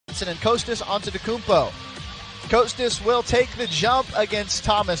Johnson and Kostas Antetokounmpo. Kostas will take the jump against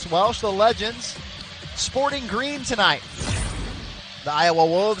Thomas Welsh. The Legends sporting green tonight. The Iowa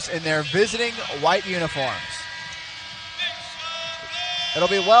Wolves in their visiting white uniforms. It'll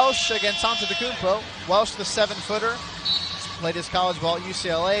be Welsh against Antetokounmpo. Welsh, the 7-footer, played his college ball at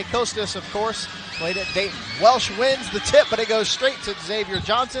UCLA. Kostas, of course, played at Dayton. Welsh wins the tip, but it goes straight to Xavier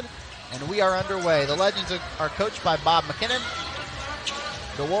Johnson, and we are underway. The Legends are coached by Bob McKinnon.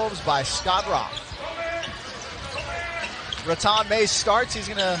 The Wolves by Scott Roth. Raton Mays starts. He's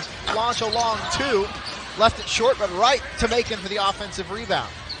going to launch a long 2. Left it short, but right to Macon for the offensive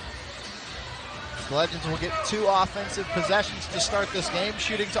rebound. The Legends will get 2 offensive possessions to start this game.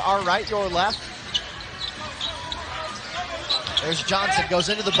 Shooting to our right, your left. There's Johnson, goes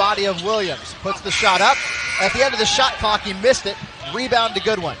into the body of Williams. Puts the shot up. At the end of the shot clock, he missed it. Rebound to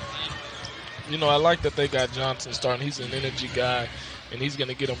Goodwin. You know, I like that they got Johnson starting. He's an energy guy, and he's going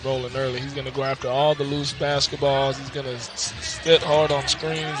to get them rolling early. He's going to go after all the loose basketballs. He's going to sit hard on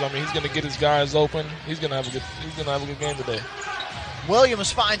screens. I mean, he's going to get his guys open. He's going to have a good game today.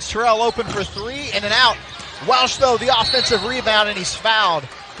 Williams finds Terrell open for 3, in and out. Welsh, though, the offensive rebound, and he's fouled.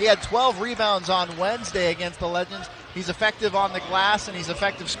 He had 12 rebounds on Wednesday against the Legends. He's effective on the glass, and he's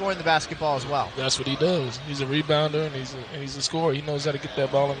effective scoring the basketball as well. That's what he does. He's a rebounder, and he's a scorer. He knows how to get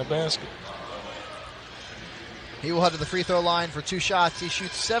that ball in the basket. He will head to the free throw line for 2 shots. He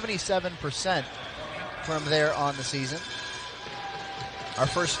shoots 77% from there on the season. Our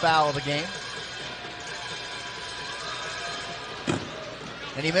first foul of the game.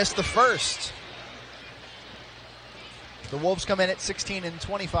 And he missed the first. The Wolves come in at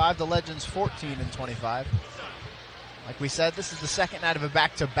 16-25. The Legends 14-25. Like we said, this is the second night of a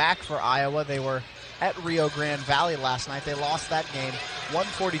back-to-back for Iowa. They were at Rio Grande Valley last night. They lost that game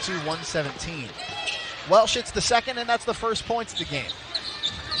 142-117. Welsh hits the second, and that's the first points of the game.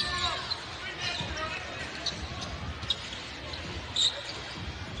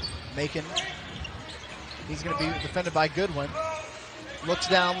 Macon, he's going to be defended by Goodwin. Looks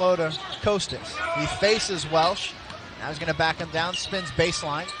down low to Kostas. He faces Welsh. Now he's going to back him down, spins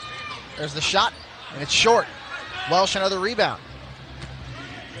baseline. There's the shot, and it's short. Welsh another rebound.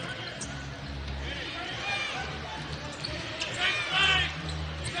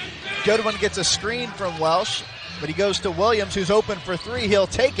 Goodwin gets a screen from Welsh, but he goes to Williams, who's open for 3. He'll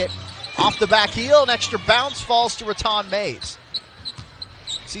take it. Off the back heel, an extra bounce falls to Raton Mays.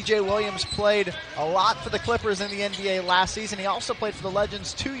 C.J. Williams played a lot for the Clippers in the NBA last season. He also played for the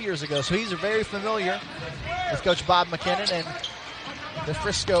Legends 2 years ago, so he's very familiar with Coach Bob McKinnon and the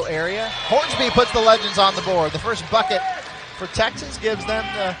Frisco area. Hornsby puts the Legends on the board. The first bucket for Texas gives them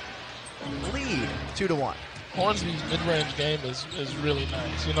the lead, 2-1. Hornsby's mid-range game is really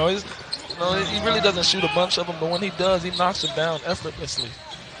nice. You know, he really doesn't shoot a bunch of them, but when he does, he knocks them down effortlessly.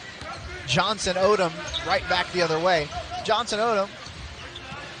 Johnson Odom right back the other way. Johnson Odom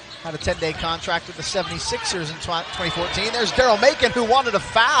had a 10-day contract with the 76ers in 2014. There's Daryl Macon, who wanted a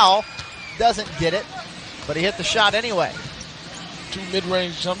foul. Doesn't get it, but he hit the shot anyway. 2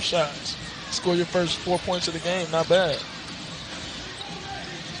 mid-range jump shots. Score your first 4 points of the game. Not bad.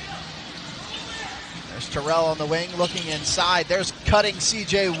 There's Terrell on the wing looking inside. There's cutting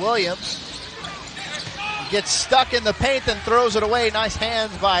C.J. Williams. He gets stuck in the paint and throws it away. Nice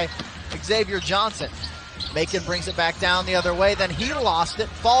hands by Xavier Johnson. Macon brings it back down the other way. Then he lost it,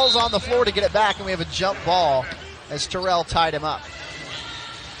 falls on the floor to get it back, and we have a jump ball as Terrell tied him up.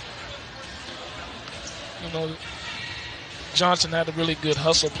 You know, Johnson had a really good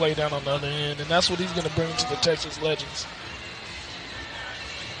hustle play down on the other end, and that's what he's going to bring to the Texas Legends.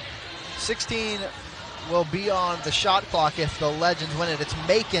 16 will be on the shot clock if the Legends win it. It's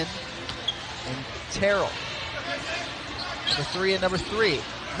Macon and Terrell. Number 3 and number 3.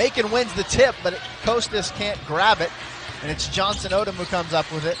 Macon wins the tip, but Kostas can't grab it, and it's Johnson Odom who comes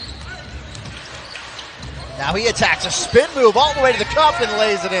up with it. Now he attacks a spin move all the way to the cup and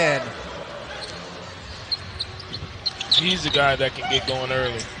lays it in. He's the guy that can get going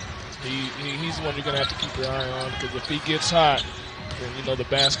early. He's the one you're going to have to keep your eye on, because if he gets hot, then you know the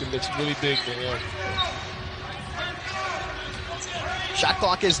basket looks really big to him. Shot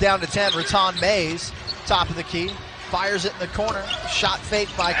clock is down to 10. Raton Mays, top of the key, fires it in the corner. Shot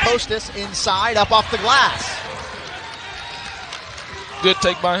faked by Kostas, inside, up off the glass. Good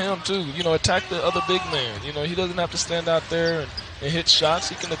take by him, too. You know, attack the other big man. You know, he doesn't have to stand out there and hit shots.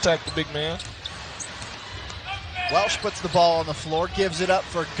 He can attack the big man. Welsh puts the ball on the floor, gives it up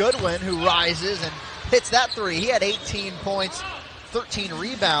for Goodwin, who rises and hits that 3. He had 18 points, 13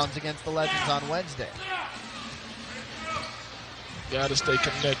 rebounds against the Legends on Wednesday. Got to stay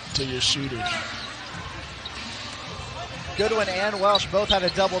connected to your shooters. Goodwin and Welsh both had a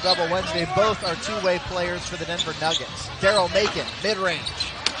double-double Wednesday. Both are two-way players for the Denver Nuggets. Daryl Macon, mid-range,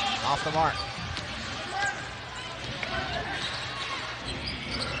 off the mark.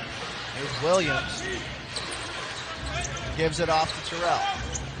 Here's Williams. Gives it off to Terrell.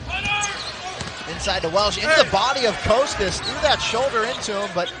 Inside to Welsh, into the body of Costas. Threw that shoulder into him,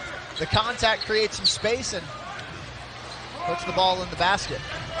 but the contact creates some space and puts the ball in the basket.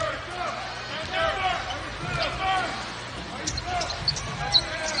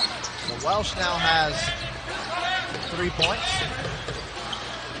 So Welsh now has 3 points.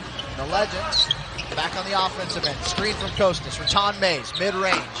 The Legends back on the offensive end. Screen from Costas. Raton Mays,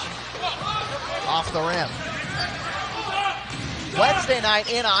 mid-range. Off the rim. Wednesday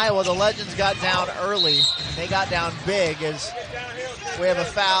night in Iowa, the Legends got down early. They got down big as we have a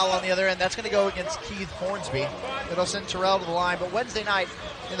foul on the other end. That's going to go against Keith Hornsby. It'll send Terrell to the line. But Wednesday night,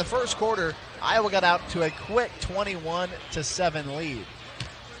 in the first quarter, Iowa got out to a quick 21-7 lead.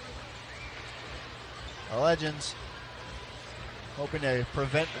 The Legends hoping to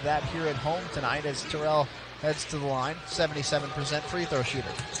prevent that here at home tonight as Terrell heads to the line. 77% free throw shooter.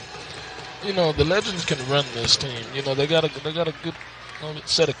 You know, the Legends can run this team. You know, they got a good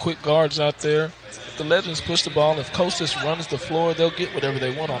set of quick guards out there. If the Legends push the ball, if Costas runs the floor, they'll get whatever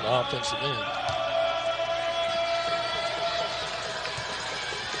they want on the offensive end.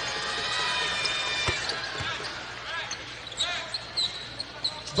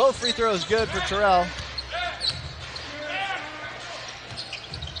 Both free throws good for Terrell.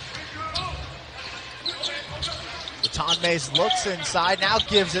 Raton Mays looks inside, now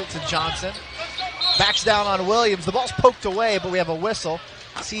gives it to Johnson. Backs down on Williams. The ball's poked away, but we have a whistle.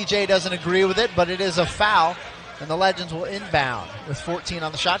 CJ doesn't agree with it, but it is a foul, and the Legends will inbound with 14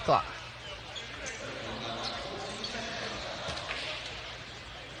 on the shot clock.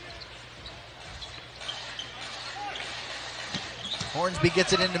 Hornsby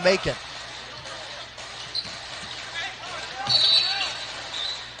gets it into Macon.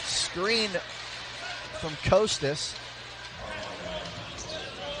 Screen from Costas.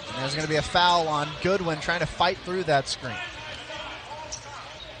 And there's going to be a foul on Goodwin trying to fight through that screen.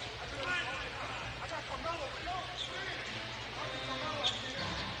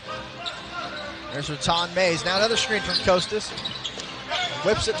 There's Raton Mays. Now another screen from Costas.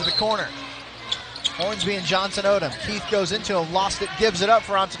 Whips it to the corner. Hornsby and Johnson Odom. Keith goes into him, lost it, gives it up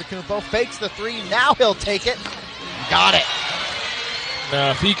for Antetokounmpo. Fakes the three, now he'll take it. Got it.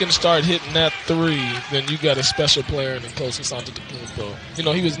 Now, if he can start hitting that three, then you got a special player in the closest Antetokounmpo. You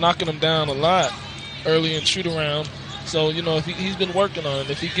know, he was knocking him down a lot early in shoot-around. So, you know, if he's been working on it.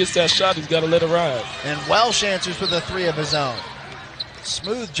 If he gets that shot, he's got to let it ride. And Welsh answers with a three of his own.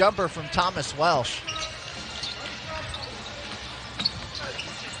 Smooth jumper from Thomas Welsh.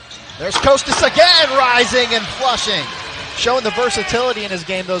 There's Costas again, rising and flushing. Showing the versatility in his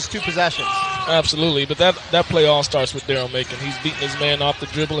game, those two possessions. Absolutely, but that play all starts with Daryl Macon. He's beating his man off the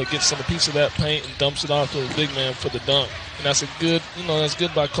dribble and gets a piece of that paint and dumps it off to his big man for the dunk. And that's a good, that's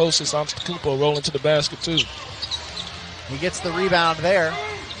good by Costas. Antetokounmpo rolling to the basket too. He gets the rebound there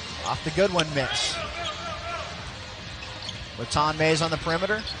off the Goodwin miss. Raton Mays on the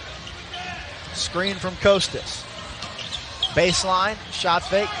perimeter. Screen from Costas. Baseline, shot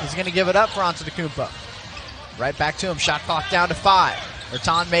fake. He's going to give it up for Antetokounmpo. Right back to him. Shot clock down to 5.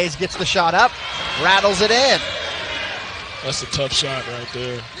 Raton Mays gets the shot up, rattles it in. That's a tough shot right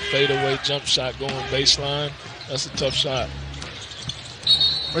there. Fadeaway jump shot going baseline. That's a tough shot.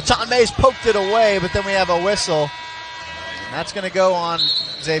 Raton Mays poked it away, but then we have a whistle. And that's going to go on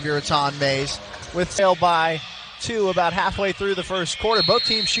Xavier Raton Mays with trail by 2 about halfway through the first quarter. Both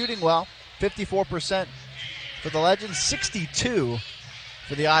teams shooting well. 54% for the Legends, 62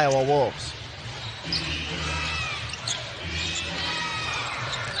 for the Iowa Wolves.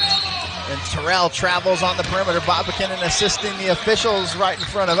 And Terrell travels on the perimeter. Bob McKinnon assisting the officials right in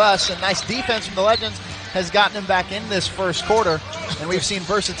front of us. And nice defense from the Legends has gotten him back in this first quarter. And we've seen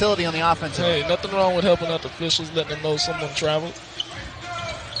versatility on the offensive. Hey, nothing wrong with helping out the officials, letting them know someone traveled.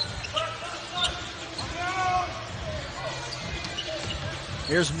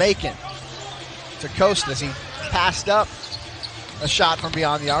 Here's Macon to Costas. He passed up a shot from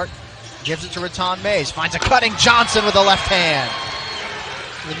beyond the arc. Gives it to Raton Mays. Finds a cutting Johnson with the left hand.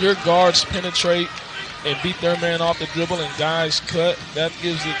 When your guards penetrate and beat their man off the dribble and guys cut, that's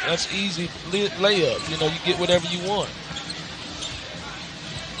easy layup. You get whatever you want.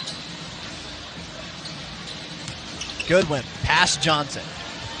 Goodwin, past Johnson.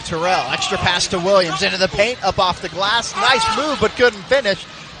 Terrell, extra pass to Williams, into the paint, up off the glass. Nice move, but couldn't finish.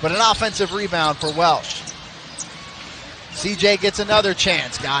 But an offensive rebound for Welsh. CJ gets another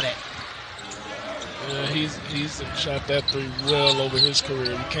chance, got it. Yeah, he's shot that three well over his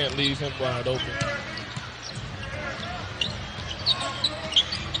career. You can't leave him wide open.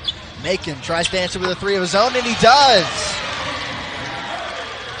 Macon tries to answer with a three of his own, and he does.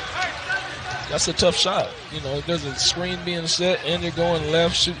 That's a tough shot. You know, there's a screen being set, and you're going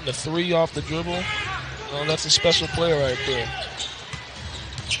left, shooting a three off the dribble. That's a special play right there.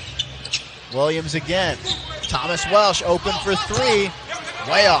 Williams again. Thomas Welsh open for three.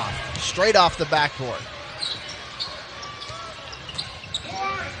 Way off. Straight off the backboard.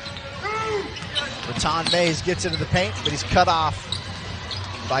 Raton Mays gets into the paint, but he's cut off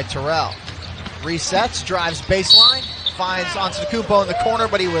by Terrell. Resets, drives baseline, finds Antetokounmpo in the corner,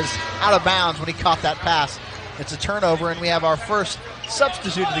 but he was out of bounds when he caught that pass. It's a turnover, and we have our first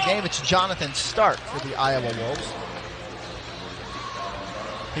substitute of the game. It's Jonathan Stark for the Iowa Wolves.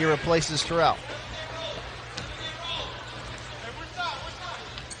 He replaces Terrell.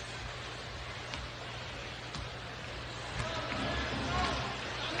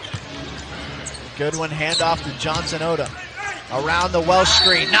 Goodwin handoff to Johnson Odom. Around the Welsh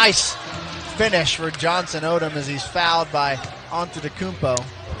screen. Nice finish for Johnson Odom as he's fouled by Antetokounmpo.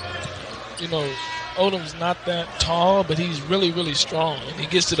 You know, Odom's not that tall, but he's really, really strong, and he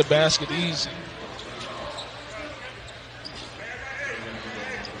gets to the basket easy.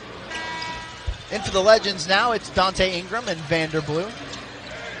 In for the Legends now, it's Dante Ingram and Vanderblue.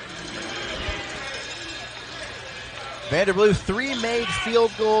 Vanderblue, 3 made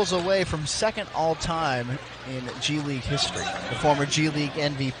field goals away from second all-time in G League history. The former G League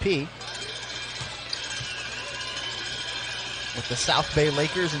MVP with the South Bay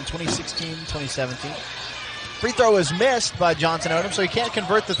Lakers in 2016-2017. Free throw is missed by Johnson Odom, so he can't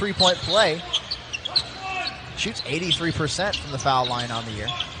convert the three-point play. Shoots 83% from the foul line on the year.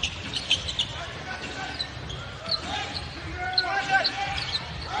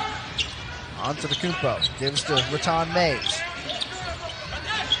 Antetokounmpo gives to Raton Mays.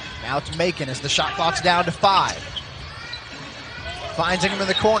 Now to Macon as the shot clock's down to 5. Finds Ingram in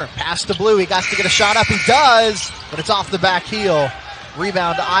the corner. Pass to Blue. He got to get a shot up. He does, but it's off the back heel.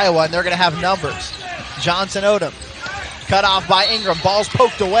 Rebound to Iowa, and they're going to have numbers. Johnson Odom cut off by Ingram. Ball's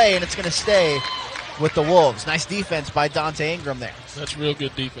poked away, and it's going to stay with the Wolves. Nice defense by Dante Ingram there. That's real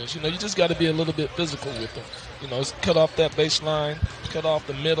good defense. You know, you just got to be a little bit physical with them. You know, it's cut off that baseline, cut off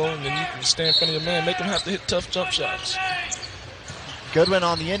the middle, and then you can stand in front of your man, make him have to hit tough jump shots. Goodwin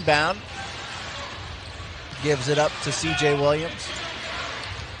on the inbound. Gives it up to C.J. Williams.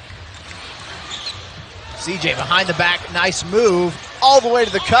 C.J. behind the back, nice move. All the way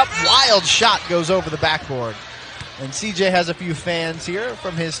to the cup, wild shot goes over the backboard. And C.J. has a few fans here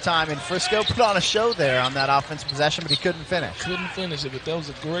from his time in Frisco. Put on a show there on that offensive possession, but he couldn't finish. Couldn't finish it, but that was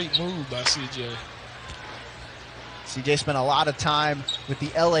a great move by C.J. C.J. spent a lot of time with the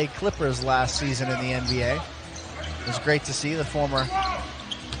L.A. Clippers last season in the NBA. It was great to see the former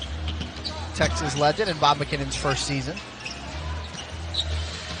Texas legend in Bob McKinnon's first season.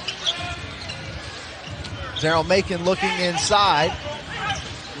 Daryl Macon looking inside.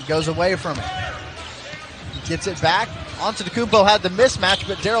 He goes away from it. He gets it back. Antetokounmpo had the mismatch,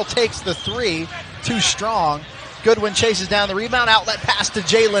 but Daryl takes the three. Too strong. Goodwin chases down the rebound. Outlet pass to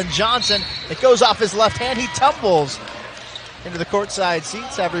Jalen Johnson. It goes off his left hand. He tumbles into the courtside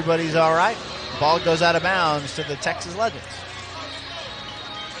seats. Everybody's all right. Ball goes out of bounds to the Texas Legends.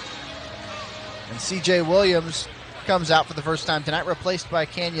 And C.J. Williams comes out for the first time tonight, replaced by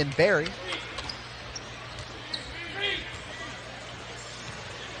Kenyon Berry.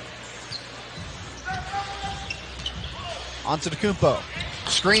 Antetokounmpo.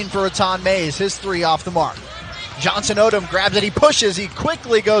 Screen for Raton Mays. His three off the mark. Johnson Odom grabs it. He pushes. He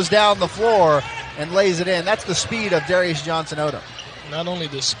quickly goes down the floor and lays it in. That's the speed of Darius Johnson Odom. Not only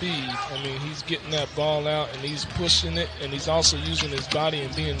the speed, I mean, he's getting that ball out and he's pushing it, and he's also using his body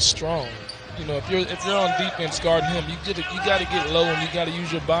and being strong. You know, if you're on defense guarding him, you got to get low and you got to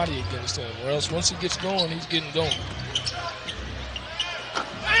use your body against him, or else once he gets going, he's getting going.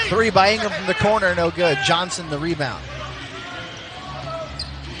 Three by Ingram from the corner, no good. Johnson the rebound.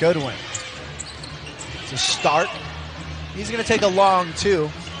 Goodwin to start. He's going to take a long two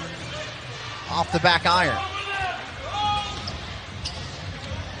off the back iron.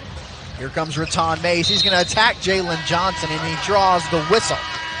 Here comes Raton Mays. He's going to attack Jalen Johnson, and he draws the whistle.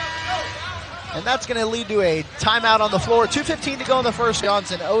 And that's going to lead to a timeout on the floor. 2:15 to go in the first.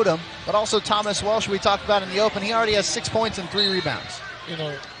 Johnson Odom, but also Thomas Welsh, we talked about in the open. He already has 6 points and 3 rebounds. You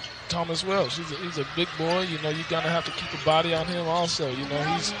know, Thomas Welsh, he's a big boy. You know, you're going to have to keep a body on him also. You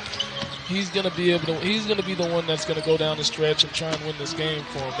know, he's going to be able to, he's going to be the one that's going to go down the stretch and try and win this game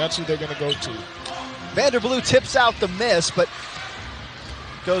for him. That's who they're going to go to. Vanderblue tips out the miss, but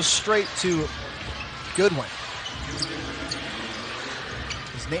goes straight to Goodwin.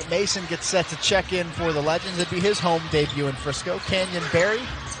 As Nate Mason gets set to check in for the Legends, it'd be his home debut in Frisco. Canyon Berry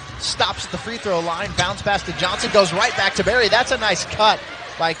stops at the free throw line, bounce pass to Johnson, goes right back to Berry. That's a nice cut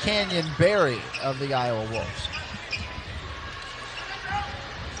by Canyon Berry of the Iowa Wolves.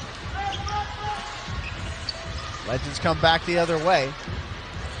 Legends come back the other way.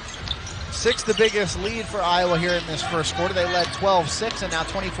 6 the biggest lead for Iowa here in this first quarter. They led 12-6 and now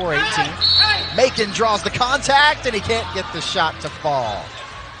 24-18. Macon draws the contact and he can't get the shot to fall.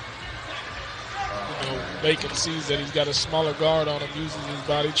 Macon sees that he's got a smaller guard on him, uses his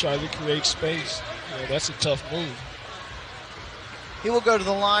body, tries to create space. That's a tough move. He will go to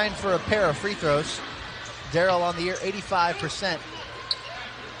the line for a pair of free throws. Darrell on the year, 85%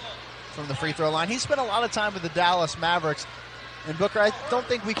 from the free throw line. He spent a lot of time with the Dallas Mavericks. And Booker, I don't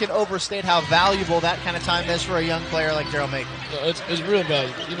think we can overstate how valuable that kind of time is for a young player like Darrell Macon. No, it's real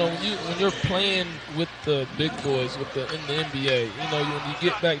valuable. When you're playing with the big boys in the NBA, when you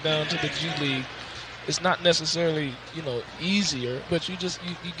get back down to the G League, it's not necessarily easier, but you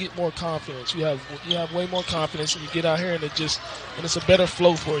get more confidence. You have way more confidence, and you get out here and it's a better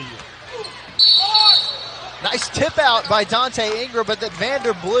flow for you. Nice tip out by Dante Ingram, but that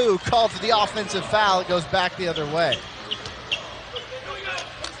Vander Blue called for the offensive foul. It goes back the other way.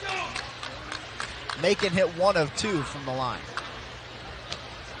 Macon hit 1 of 2 from the line.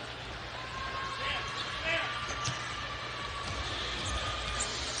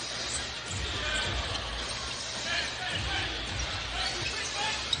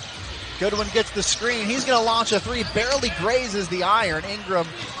 Goodwin gets the screen. He's going to launch a 3. Barely grazes the iron. Ingram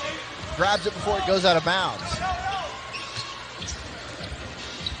grabs it before it goes out of bounds.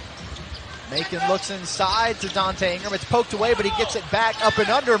 Macon looks inside to Dante Ingram. It's poked away, but he gets it back up and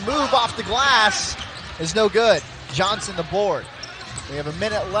under. Move off the glass is no good. Johnson the board. We have a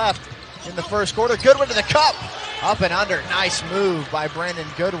minute left in the first quarter. Goodwin to the cup. Up and under. Nice move by Brandon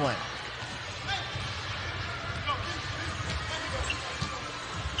Goodwin.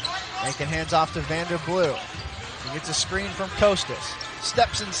 Macon hands off to Vander Blue. He gets a screen from Costas.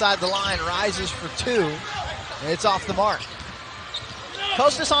 Steps inside the line, rises for 2. And it's off the mark.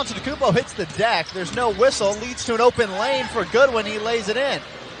 Costas Antetokounmpo hits the deck. There's no whistle. Leads to an open lane for Goodwin. He lays it in.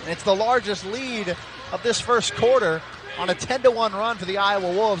 And it's the largest lead of this first quarter on a 10-1 run for the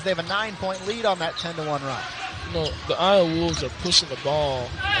Iowa Wolves. They have a 9-point lead on that 10-1 run. The Iowa Wolves are pushing the ball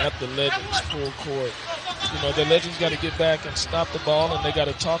at the Legends full court. The Legends got to get back and stop the ball, and they got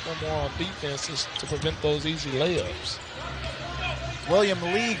to tackle more on defenses to prevent those easy layups. William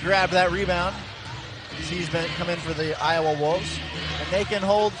Lee grabbed that rebound. He's come in for the Iowa Wolves. And they can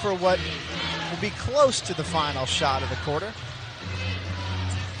hold for what will be close to the final shot of the quarter.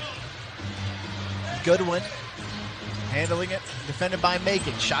 Goodwin handling it, defended by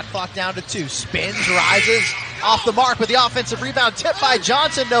Macon. Shot clock down to 2. Spins, rises, off the mark with the offensive rebound. Tipped by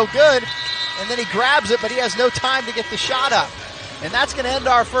Johnson, no good. And then he grabs it, but he has no time to get the shot up. And that's going to end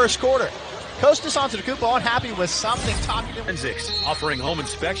our first quarter. Costas Antetokounmpo unhappy with something, talking to Forensics, offering home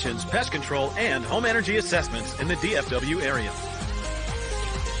inspections, pest control, and home energy assessments in the DFW area.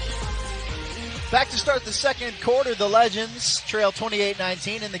 Back to start the second quarter, the Legends trail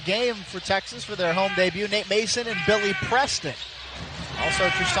 28-19 in the game for Texas for their home debut. Nate Mason and Billy Preston. Also,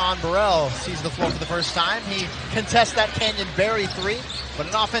 Tristan Burrell sees the floor for the first time. He contests that Canyon Berry 3, but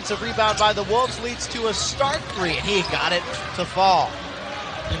an offensive rebound by the Wolves leads to a start 3, and he got it to fall.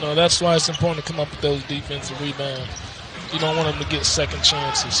 That's why it's important to come up with those defensive rebounds. You don't want them to get second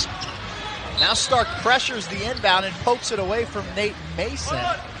chances. Now Stark pressures the inbound and pokes it away from Nate Mason.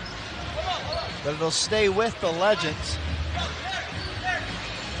 But it'll stay with the Legends.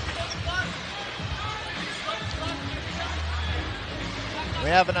 We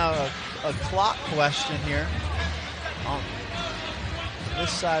have a clock question here on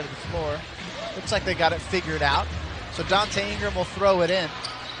this side of the floor. Looks like they got it figured out. So Dante Ingram will throw it in.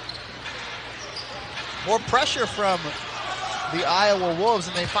 More pressure from the Iowa Wolves,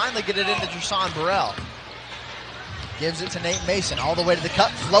 and they finally get it into Tristan Burrell. Gives it to Nate Mason all the way to the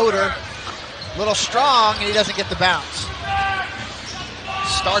cup. Floater, a little strong, and he doesn't get the bounce.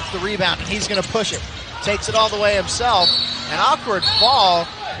 Starts the rebound, and he's going to push it. Takes it all the way himself. An awkward fall,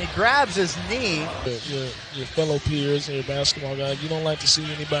 and he grabs his knee. Your fellow peers and your basketball guys, you don't like to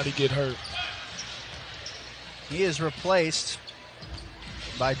see anybody get hurt. He is replaced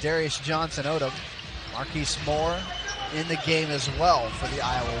by Darius Johnson-Odom. Marquise Moore in the game as well for the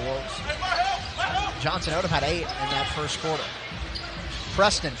Iowa Wolves. Johnson-Odom had 8 in that first quarter.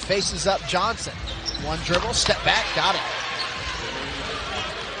 Preston faces up Johnson. One dribble, step back, got it.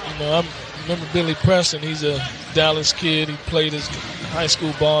 I remember Billy Preston. He's a Dallas kid. He played his high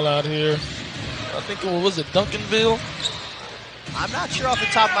school ball out here. I think, what was it, Duncanville? I'm not sure off the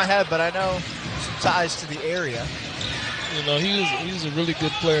top of my head, but I know some ties to the area. You know, he's a really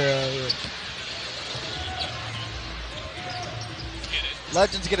good player out here.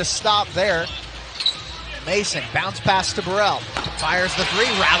 Legends get a stop there. Mason, bounce pass to Burrell. Fires the three,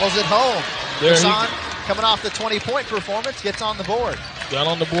 rattles it home. Hassan, coming off the 20-point performance, gets on the board. Got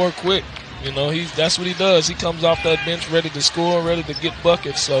on the board quick. You know, that's what he does. He comes off that bench ready to score, ready to get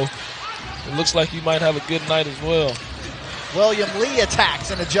buckets. So it looks like he might have a good night as well. William Lee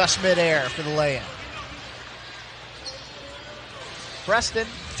attacks and adjusts midair for the lay-in. Preston,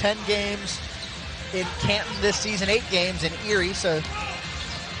 10 games in Canton this season, 8 games in Erie. So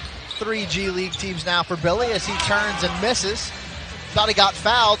 3 G League teams now for Billy as he turns and misses. Thought he got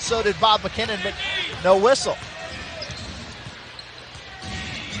fouled, so did Bob McKinnon, but no whistle.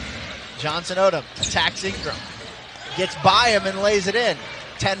 Johnson Odom attacks Ingram. Gets by him and lays it in.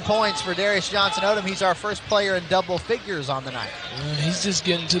 10 points for Darius Johnson Odom. He's our first player in double figures on the night. He's just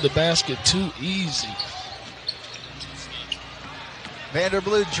getting to the basket too easy.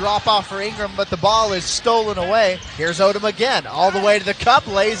 Vanderblue drop off for Ingram, but the ball is stolen away. Here's Odom again, all the way to the cup,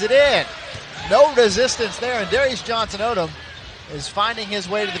 lays it in. No resistance there, and Darius Johnson Odom is finding his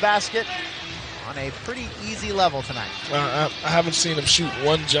way to the basket on a pretty easy level tonight. I haven't seen him shoot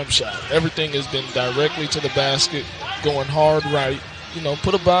one jump shot. Everything has been directly to the basket, going hard right. You know,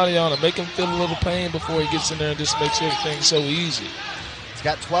 put a body on him, make him feel a little pain before he gets in there and just makes everything so easy. He's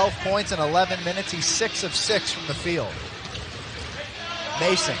got 12 points in 11 minutes. He's 6 of 6 from the field.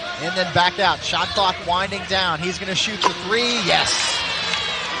 Mason, and then back out. Shot clock winding down. He's going to shoot the three. Yes.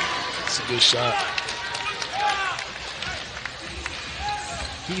 It's a good shot.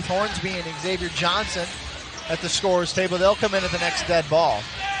 Keith Hornsby and Xavier Johnson at the scorer's table. They'll come in at the next dead ball.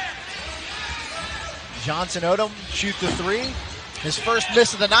 Johnson Odom shoot the three. His first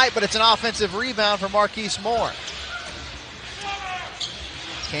miss of the night, but it's an offensive rebound for Marquise Moore.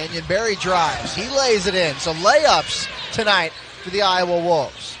 Canyon Berry drives. He lays it in. So layups tonight for the Iowa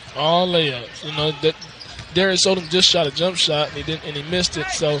Wolves. All layups. You know, that Darius Odom just shot a jump shot and he missed it.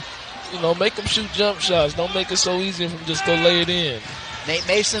 So, you know, make him shoot jump shots. Don't make it so easy for him to just go lay it in. Nate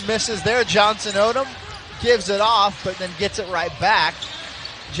Mason misses there. Johnson Odom gives it off, but then gets it right back.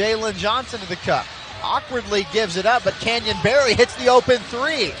 Jalen Johnson to the cup. Awkwardly gives it up, but Canyon Berry hits the open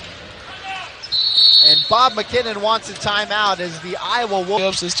three. And Bob McKinnon wants a timeout as the Iowa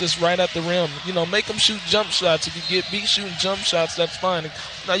Wolves. It's just right at the rim. You know, make them shoot jump shots. If you get beat shooting jump shots, that's fine.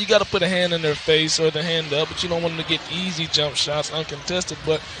 Now, you got to put a hand in their face or the hand up, but you don't want them to get easy jump shots, uncontested.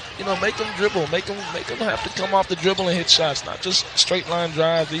 But, you know, make them dribble. Make them have to come off the dribble and hit shots, not just straight line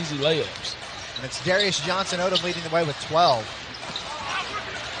drives, easy layups. And it's Darius Johnson Odom leading the way with 12.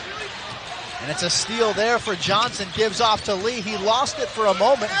 And it's a steal there for Johnson. Gives off to Lee. He lost it for a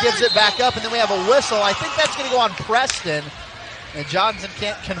moment. Gives it back up, and then we have a whistle. I think that's going to go on Preston. And Johnson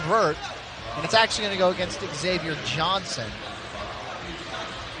can't convert. And it's actually going to go against Xavier Johnson.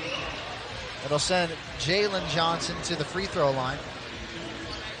 It'll send Jalen Johnson to the free throw line.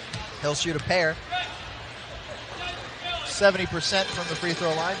 He'll shoot a pair. 70% from the free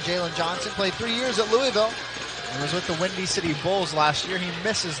throw line. Jalen Johnson played 3 years at Louisville. He was with the Windy City Bulls last year. He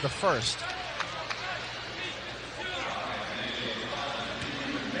misses the first.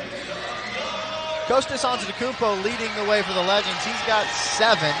 Kostas Antetokounmpo leading the way for the Legends. He's got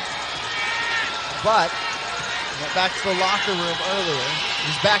 7, but went back to the locker room earlier.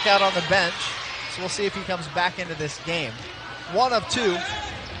 He's back out on the bench, so we'll see if he comes back into this game. 1 of 2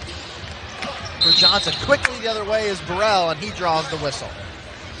 for Johnson. Quickly the other way is Burrell, and he draws the whistle.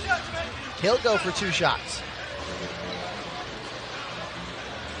 He'll go for 2 shots.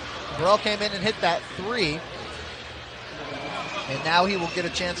 Burrell came in and hit that 3, and now he will get a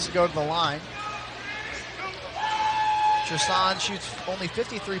chance to go to the line. Tristan shoots only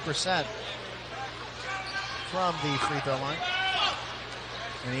 53% from the free throw line.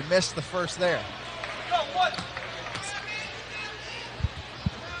 And he missed the first there.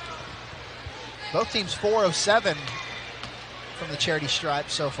 Both teams 4 of 7 from the charity stripe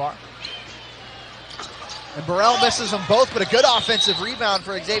so far. And Burrell misses them both, but a good offensive rebound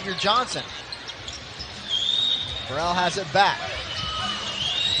for Xavier Johnson. Burrell has it back.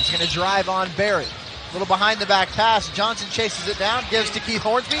 He's going to drive on Berry. A little behind the back pass. Johnson chases it down, gives to Keith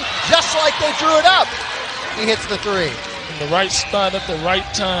Hornsby, just like they drew it up. He hits the 3. In the right spot at the right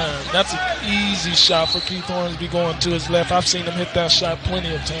time. That's an easy shot for Keith Hornsby going to his left. I've seen him hit that shot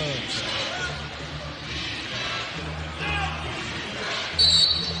plenty of times.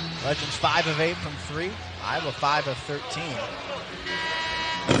 Legends 5 of 8 from 3. Iowa 5 of 13.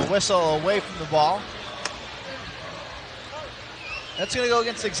 The whistle away from the ball. That's going to go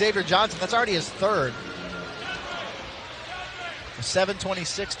against Xavier Johnson. That's already his third.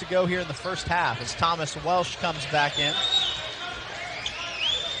 7:26 to go here in the first half as Thomas Welsh comes back in,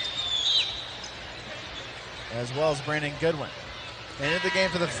 as well as Brandon Goodwin. And in the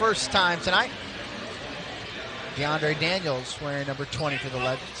game for the first time tonight, DeAndre Daniels wearing number 20 for the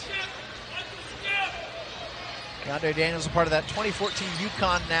Legends. DeAndre Daniels is a part of that 2014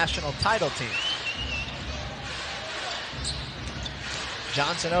 UConn national title team.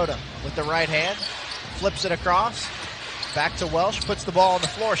 Johnson Odom with the right hand, flips it across. Back to Welsh, puts the ball on the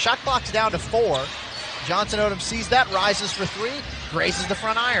floor. Shot clock's down to 4. Johnson Odom sees that, rises for 3, grazes the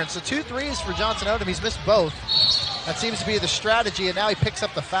front iron. So 2 threes for Johnson Odom. He's missed both. That seems to be the strategy, and now he picks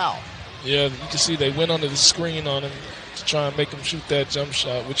up the foul. Yeah, you can see they went under the screen on him to try and make him shoot that jump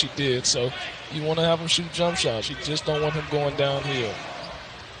shot, which he did. So you want to have him shoot jump shots. You just don't want him going downhill.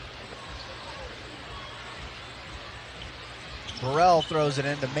 Burrell throws it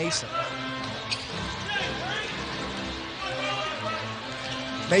into Mason.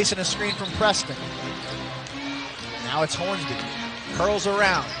 Mason a screen from Preston. Now it's Hornsby. Curls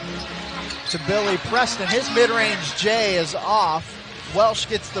around to Billy Preston. His mid-range J is off. Welsh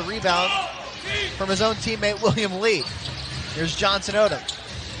gets the rebound from his own teammate William Lee. Here's Johnson Odom.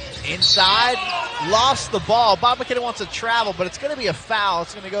 Inside, lost the ball. Bob McKinnon wants to travel, but it's going to be a foul.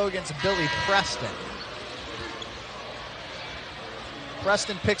 It's going to go against Billy Preston.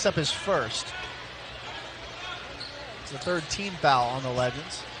 Preston picks up his first. It's the third team foul on the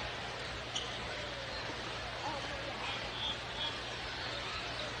Legends.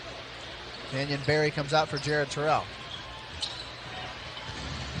 Daniel Berry comes out for Jared Terrell.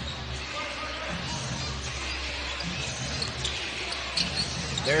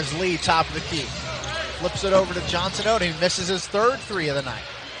 There's Lee, top of the key. Flips it over to Johnson Odom. He misses his third 3 of the night.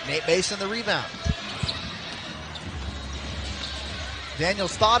 Nate Mason the rebound.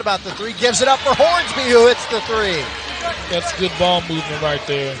 Daniels thought about the 3, gives it up for Hornsby, who hits the 3. That's good ball movement right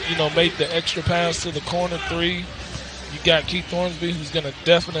there. You know, make the extra pass to the corner 3. You got Keith Hornsby, who's going to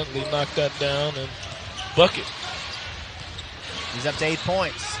definitely knock that down and bucket. He's up to 8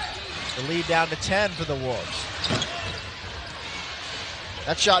 points. The lead down to 10 for the Wolves.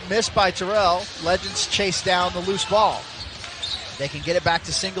 That shot missed by Terrell. Legends chase down the loose ball. They can get it back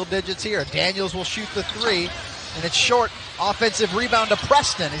to single digits here. Daniels will shoot the 3, and it's short. Offensive rebound to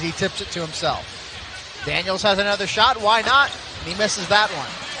Preston as he tips it to himself. Daniels has another shot. Why not? And he misses that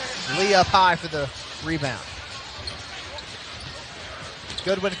one. Lee up high for the rebound.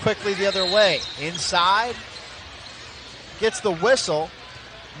 Goodwin quickly the other way. Inside. Gets the whistle.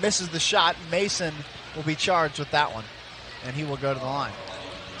 Misses the shot. Mason will be charged with that one, and he will go to the line.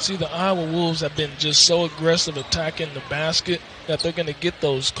 See, the Iowa Wolves have been just so aggressive attacking the basket that they're going to get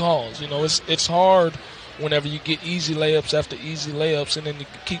those calls. You know, it's hard whenever you get easy layups after easy layups, and then you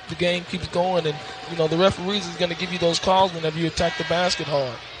keep the game keeps going, and you know the referees is going to give you those calls whenever you attack the basket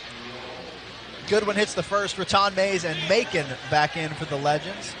hard. Goodwin hits the first. Raton Mays and Macon back in for the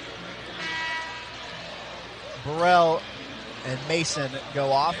Legends. Burrell and Mason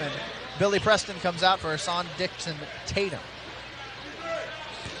go off, and Billy Preston comes out for Hassan Dixon Tatum.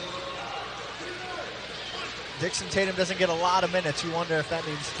 Dixon Tatum doesn't get a lot of minutes. You wonder if that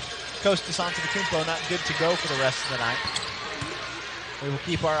means Kostas Antetokounmpo not good to go for the rest of the night. We will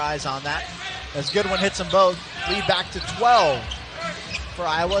keep our eyes on that. As Goodwin hits them both, lead back to 12 for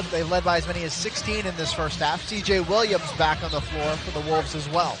Iowa. They've led by as many as 16 in this first half. CJ Williams back on the floor for the Wolves as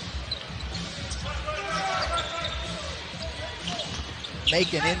well.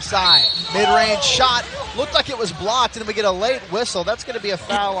 Macon inside, mid-range shot. Looked like it was blocked, and then we get a late whistle. That's going to be a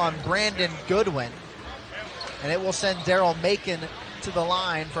foul on Brandon Goodwin. And it will send Daryl Macon to the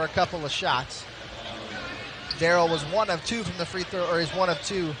line for a couple of shots. Daryl was 1 of 2 from the free throw, or he's 1 of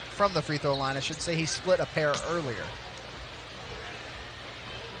 2 from the free throw line. I should say he split a pair earlier.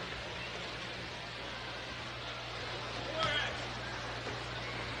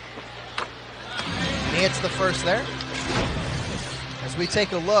 And he hits the first there. As we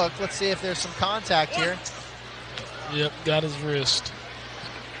take a look, let's see if there's some contact here. Yep, got his wrist.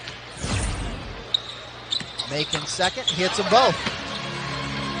 Macon second, he hits them both.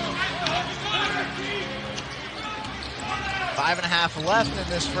 5.5 left in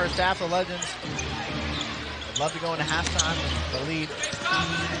this first half. The Legends would love to go into halftime with the lead,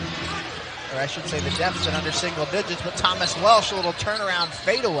 or I should say the deficit, under single digits, but Thomas Welsh, a little turnaround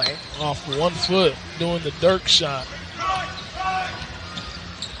fadeaway. Off 1 foot, doing the Dirk shot.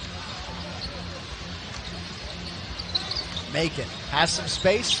 Macon has some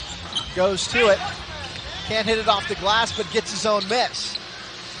space, goes to it. Can't hit it off the glass, but gets his own miss.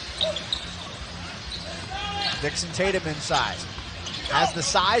 Dixon Tatum inside. has the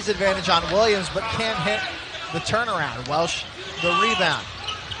size advantage on Williams, but can't hit the turnaround. Welsh, the rebound.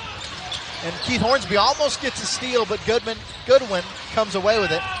 And Keith Hornsby almost gets a steal, but Goodwin comes away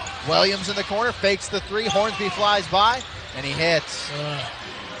with it. Williams in the corner, fakes the three. Hornsby flies by, and he hits.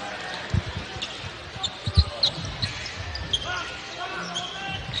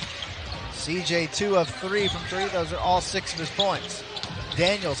 CJ 2 of 3 from 3. Those are all 6 of his points.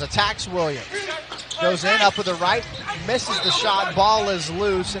 Daniels attacks Williams. Goes in, up with the right, misses the shot. Ball is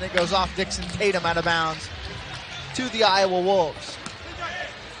loose, and it goes off Dixon Tatum out of bounds to the Iowa Wolves.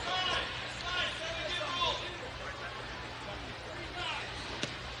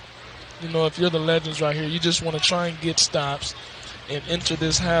 You know, if you're the Legends right here, you just want to try and get stops and enter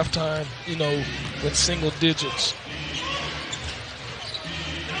this halftime, you know, with single digits.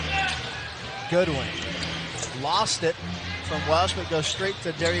 Goodwin lost it from Welsh, but goes straight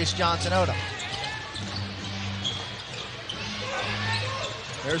to Darius Johnson-Odom.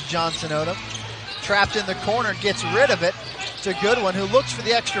 There's Johnson-Odom. Trapped in the corner, gets rid of it to Goodwin, who looks for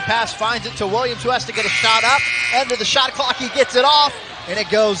the extra pass, finds it to Williams, who has to get a shot up. End of the shot clock, he gets it off, and it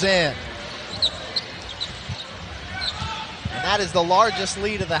goes in. And that is the largest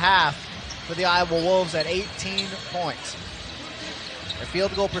lead of the half for the Iowa Wolves at 18 points. Their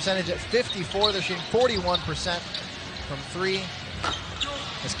field goal percentage at 54. They're shooting 41% from 3.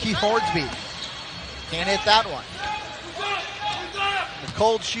 As Keith Hornsby can't hit that one. The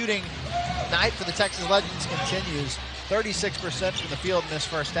cold shooting night for the Texas Legends continues. 36% from the field in this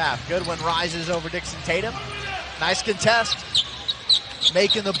first half. Goodwin rises over Dixon Tatum. Nice contest.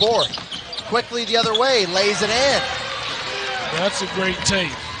 Making the board. Quickly the other way, lays it in. That's a great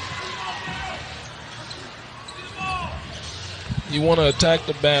tape. You want to attack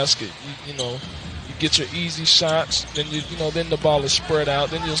the basket. You know, you get your easy shots, then then the ball is spread out,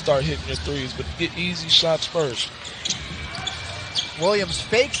 then you'll start hitting your threes. But get easy shots first. Williams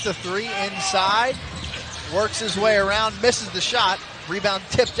fakes the three inside, works his way around, misses the shot, rebound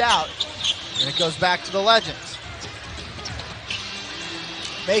tipped out, and it goes back to the Legends.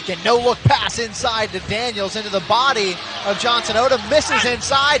 Making no-look pass inside to Daniels into the body of Johnson-Odom, misses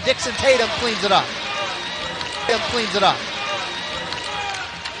inside, Dixon Tatum cleans it up.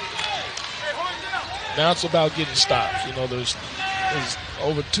 Now it's about getting stops. You know, there's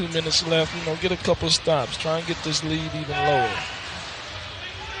over 2 minutes left. You know, get a couple of stops. Try and get this lead even lower.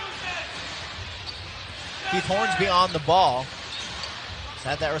 Keith Hornsby on the ball. He's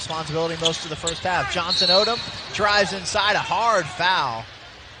had that responsibility most of the first half. Johnson-Odom drives inside, a hard foul.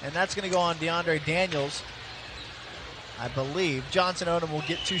 And that's going to go on DeAndre Daniels, I believe. Johnson-Odom will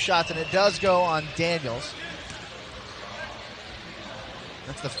get 2 shots, and it does go on Daniels.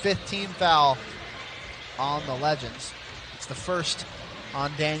 That's the 5th team foul on the Legends. It's the first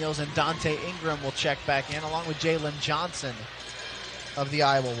on Daniels, and Dante Ingram will check back in, along with Jalen Johnson of the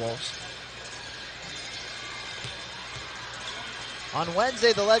Iowa Wolves. On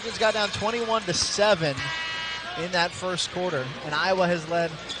Wednesday, the Legends got down 21-7 in that first quarter, and Iowa has led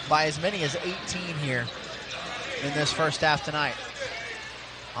by as many as 18 here in this first half tonight,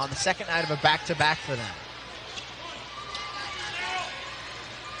 on the second night of a back-to-back for them.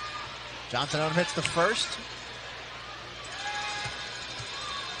 Johnson-Odom hits the first.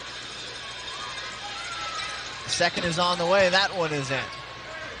 The second is on the way. That one is in.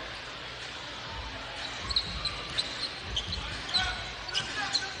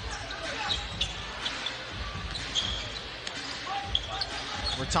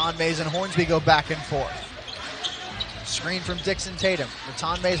 Raton Mays and Hornsby go back and forth. Screen from Dixon Tatum.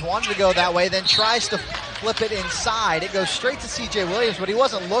 Raton Mays wanted to go that way, then tries to flip it inside. It goes straight to CJ Williams, but he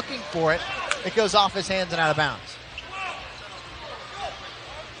wasn't looking for it. It goes off his hands and out of bounds.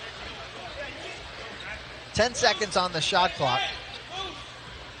 10 seconds on the shot clock.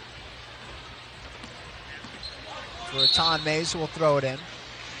 For Raton Mays, who will throw it in.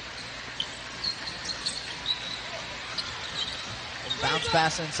 Bounce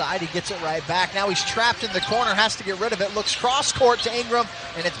pass inside, he gets it right back. Now he's trapped in the corner, has to get rid of it. Looks cross court to Ingram,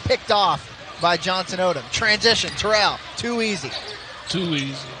 and it's picked off by Johnson-Odom. Transition, Terrell, too easy. Too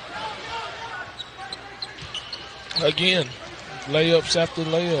easy. Again, layups after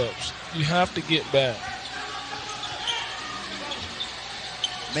layups. You have to get back.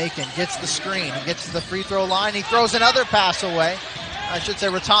 Macon gets the screen, he gets to the free throw line, he throws another pass away. I should say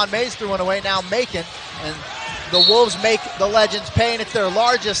Raton Mays threw one away, now Macon, and the Wolves make the Legends pay, and it's their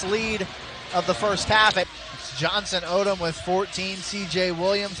largest lead of the first half. It's Johnson-Odom with 14. C.J.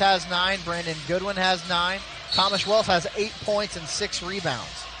 Williams has 9. Brandon Goodwin has 9. Thomas Wells has 8 points and 6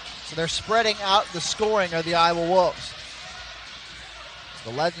 rebounds. So they're spreading out the scoring of the Iowa Wolves.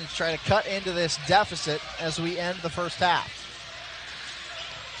 The Legends try to cut into this deficit as we end the first half.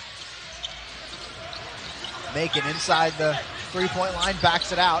 Macon inside the three-point line,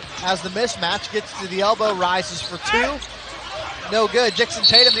 backs it out. Has the mismatch, gets to the elbow, rises for two. No good. Dixon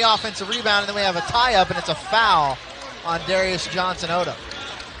Tatum the offensive rebound, and then we have a tie-up, and it's a foul on Darius Johnson-Odom.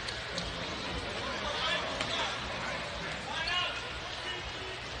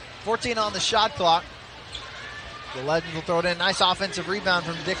 .14 on the shot clock. The Legends will throw it in. Nice offensive rebound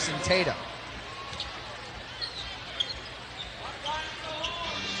from Dixon Tatum.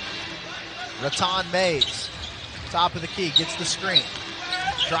 Raton Mays, top of the key, gets the screen.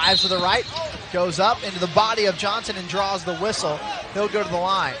 Drives to the right, goes up into the body of Johnson and draws the whistle. He'll go to the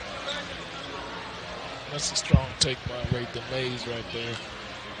line. That's a strong take by Raton Mays right there.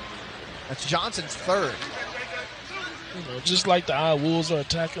 That's Johnson's third. You know, just like the Iowa Wolves are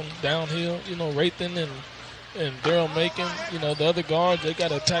attacking downhill, you know, Raton and Daryl Macon, you know, the other guards, they got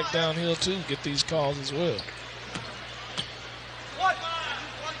to attack downhill too, get these calls as well.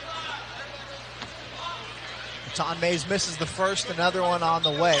 Raton Mays misses the first, another one on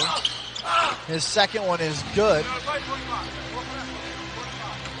the way. His second one is good.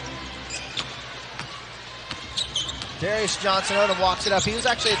 Darius Johnson-Odom walks it up. He was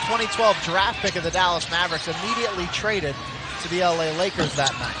actually a 2012 draft pick of the Dallas Mavericks, immediately traded to the LA Lakers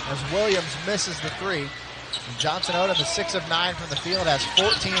that night as Williams misses the three. And Johnson-Odom is 6 of 9 from the field, has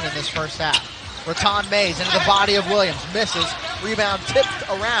 14 in this first half. Raton Mays into the body of Williams, misses. Rebound tipped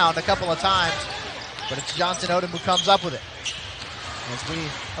around a couple of times, but it's Johnson-Odom who comes up with it as we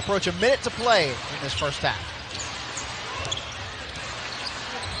approach a minute to play in this first half.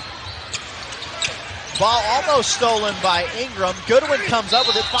 Ball almost stolen by Ingram. Goodwin comes up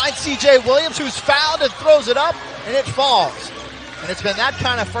with it, finds C.J. Williams, who's fouled and throws it up, and it falls. And it's been that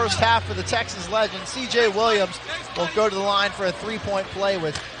kind of first half for the Texas Legends. C.J. Williams will go to the line for a three-point play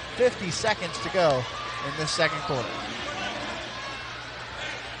with 50 seconds to go in this second quarter.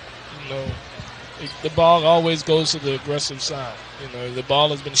 You know, the ball always goes to the aggressive side. You know, the ball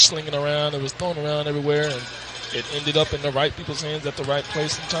has been slinging around. It was thrown around everywhere, and it ended up in the right people's hands at the right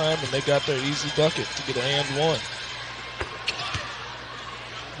place and time, and they got their easy bucket to get a and one.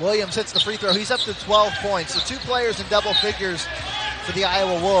 Williams hits the free throw. He's up to 12 points. So two players in double figures for the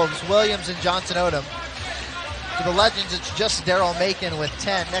Iowa Wolves, Williams and Johnson-Odom. For the Legends, it's just Daryl Macon with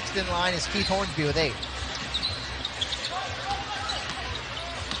 10. Next in line is Keith Hornsby with 8.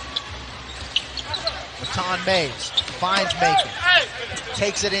 Raton Mays finds Macon.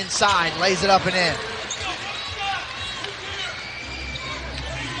 Takes it inside, lays it up and in.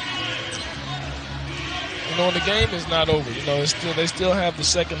 You know, and the game is not over. You know, they still have the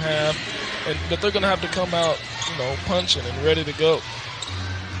second half, but they're going to have to come out, you know, punching and ready to go.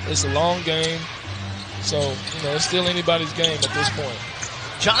 It's a long game, so, you know, it's still anybody's game at this point.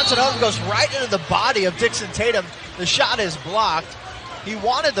 Johnson-Odom goes right into the body of Dixon Tatum. The shot is blocked. He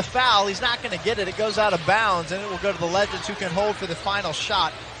wanted the foul. He's not going to get it. It goes out of bounds, and it will go to the Legends, who can hold for the final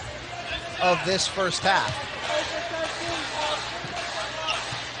shot of this first half.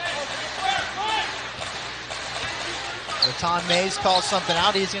 Raton Mays calls something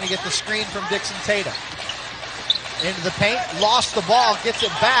out. He's going to get the screen from Dixon Tatum. Into the paint, lost the ball, gets it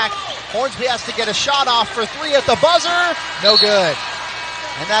back. Hornsby has to get a shot off for three at the buzzer. No good.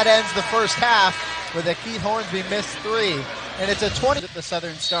 And that ends the first half with a Keith Hornsby missed three. And it's a 20 at the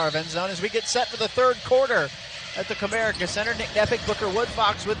Southern Star of End Zone as we get set for the third quarter at the Comerica Center. Nick Neppick, Booker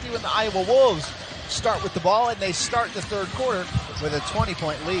Woodfox with you, and the Iowa Wolves start with the ball, and they start the third quarter with a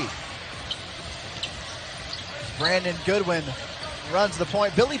 20-point lead. Brandon Goodwin runs the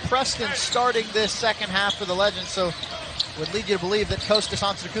point. Billy Preston starting this second half for the Legends, so would lead you to believe that Kostas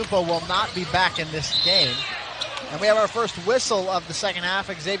Antetokounmpo will not be back in this game. And we have our first whistle of the second half.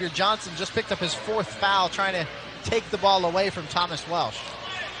 Xavier Johnson just picked up his fourth foul, trying to take the ball away from Thomas Welsh.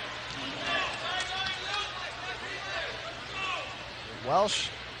 Welsh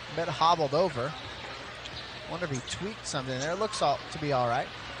a bit hobbled over. Wonder if he tweaked something there. Looks to be all right.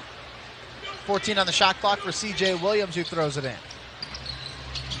 14 on the shot clock for C.J. Williams, who throws it in.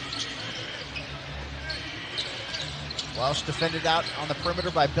 Welsh defended out on the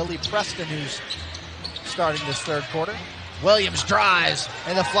perimeter by Billy Preston, who's starting this third quarter. Williams drives,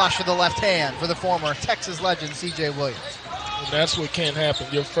 and the flush with the left hand for the former Texas legend, C.J. Williams. And that's what can't happen.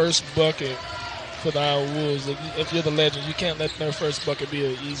 Your first bucket for the Iowa Wolves, if you're the Legends, you can't let their first bucket be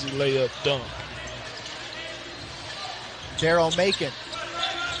an easy layup dunk. Daryl Macon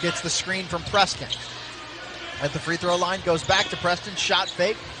gets the screen from Preston. At the free throw line, goes back to Preston, shot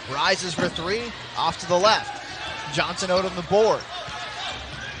fake, rises for three, off to the left. Johnson-Odom the board.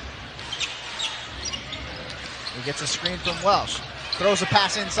 He gets a screen from Welsh. Throws a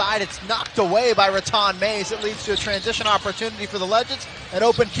pass inside. It's knocked away by Raton Mays. It leads to a transition opportunity for the Legends. An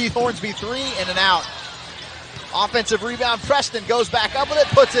open Keith Hornsby three and an out. Offensive rebound, Preston goes back up with it,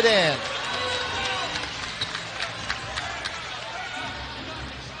 puts it in.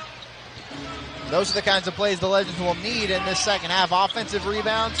 Those are the kinds of plays the Legends will need in this second half. Offensive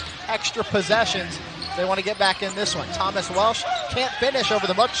rebounds, extra possessions. They want to get back in this one. Thomas Welsh can't finish over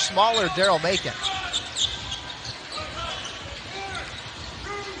the much smaller Daryl Macon.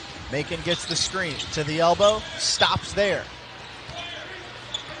 Macon gets the screen to the elbow, stops there.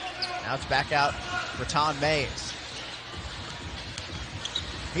 Now it's back out for Tom Mays.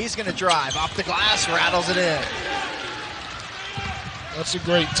 He's going to drive off the glass, rattles it in. That's a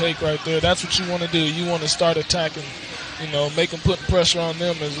great take right there. That's what you want to do. You want to start attacking, make them put pressure on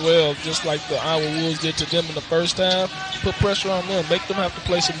them as well, just like the Iowa Wolves did to them in the first half. Put pressure on them. Make them have to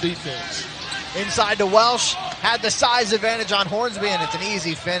play some defense. Inside to Welsh. Had the size advantage on Hornsby, and it's an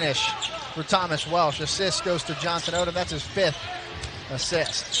easy finish for Thomas Welsh. Assist goes to Johnson Odom. That's his 5th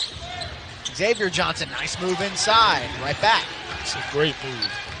assist. Xavier Johnson, nice move inside. Right back. It's a great move.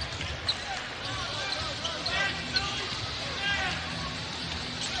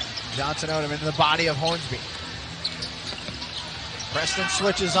 Johnson Odom into the body of Hornsby. Preston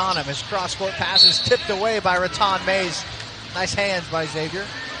switches on him. His cross-court pass is tipped away by Raton Mays. Nice hands by Xavier.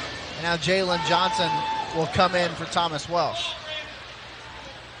 And now Jalen Johnson will come in for Thomas Welsh.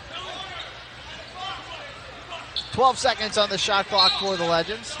 12 seconds on the shot clock for the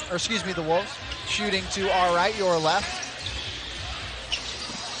Legends, or excuse me, the Wolves. Shooting to our right, your left.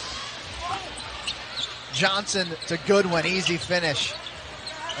 Johnson to Goodwin, easy finish.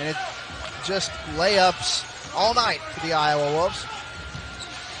 And it just layups all night for the Iowa Wolves.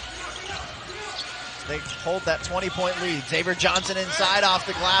 They hold that 20-point lead. Xavier Johnson inside, off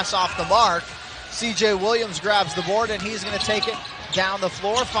the glass, off the mark. C.J. Williams grabs the board, and he's going to take it down the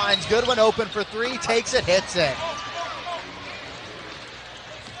floor. Finds Goodwin open for 3, takes it, hits it.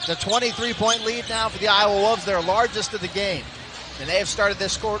 It's a 23-point lead now for the Iowa Wolves, their largest of the game. And they have started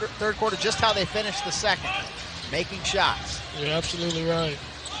this third quarter just how they finished the second, making shots. You're absolutely right.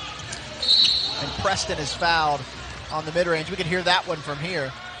 And Preston is fouled on the mid-range. We can hear that one from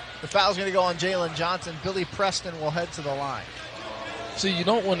here. The foul's going to go on Jalen Johnson. Billy Preston will head to the line. See, you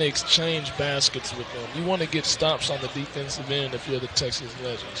don't want to exchange baskets with them. You want to get stops on the defensive end if you're the Texas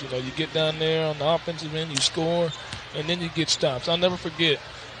Legends. You get down there on the offensive end, you score, and then you get stops. I'll never forget,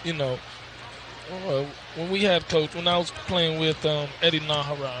 when we had coach, when I was playing with Eddie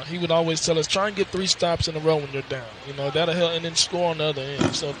Nahara, he would always tell us, try and get 3 stops in a row when you're down. That'll help, and then score on the other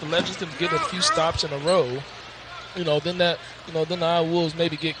end. So if the Legends can get a few stops in a row, then the Iowa Wolves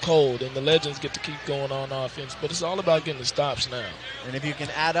maybe get cold and the Legends get to keep going on offense. But it's all about getting the stops now. And if you can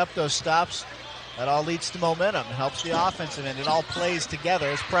add up those stops, that all leads to momentum. It helps the offensive end. It all plays together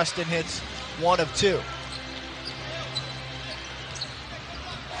as Preston hits 1 of 2.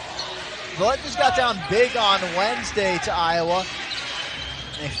 The Legends got down big on Wednesday to Iowa.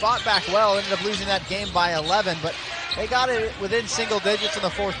 They fought back well, ended up losing that game by 11, but they got it within single digits in the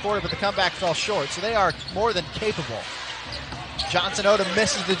fourth quarter, but the comeback fell short, so they are more than capable. Johnson Odom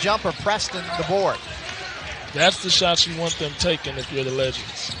misses the jumper, Preston the board. That's the shots you want them taking if you're the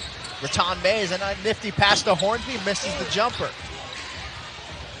Legends. Raton Mays, and a nifty pass to Hornsby, misses the jumper.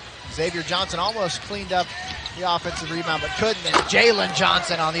 Xavier Johnson almost cleaned up the offensive rebound, but couldn't, and Jalen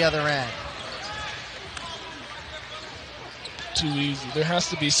Johnson on the other end. Too easy. There has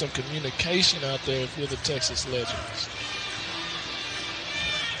to be some communication out there if you're the Texas Legends.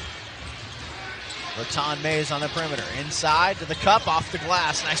 Raton Mays on the perimeter. Inside to the cup, off the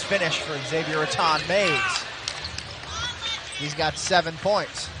glass. Nice finish for Xavier Raton Mays. He's got 7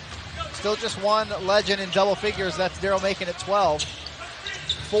 points. Still just one Legend in double figures. That's Daryl Macon at 12.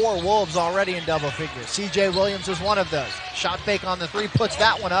 4 Wolves already in double figures. C.J. Williams is one of those. Shot fake on the 3, puts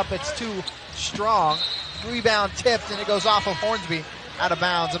that one up. It's too strong. Rebound tipped, and it goes off of Hornsby. Out of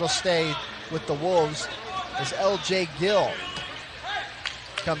bounds. It'll stay with the Wolves as L.J. Gill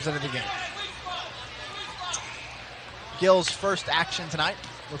comes into the game. Gill's first action tonight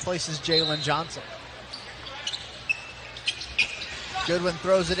replaces Jalen Johnson. Goodwin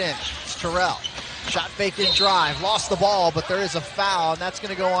throws it in. It's Terrell. Shot fake and drive. Lost the ball, but there is a foul, and that's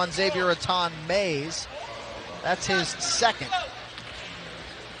going to go on Xavier Raton Mays. That's his second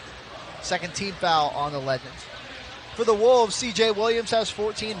team foul on the Legends. For the Wolves, C.J. Williams has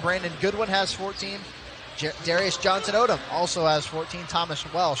 14. Brandon Goodwin has 14. Darius Johnson Odom also has 14.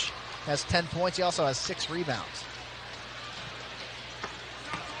 Thomas Welsh has 10 points. He also has 6 rebounds.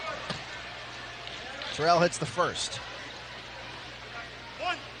 Terrell hits the first.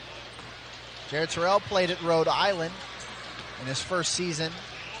 Jared Terrell played at Rhode Island in his first season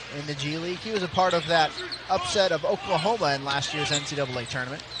in the G League. He was a part of that upset of Oklahoma in last year's NCAA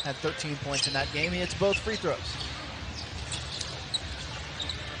tournament. Had 13 points in that game. He hits both free throws.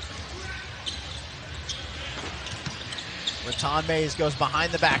 Raton Mays goes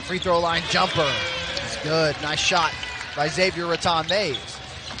behind the back. Free throw line jumper. It's good. Nice shot by Xavier Raton Mays.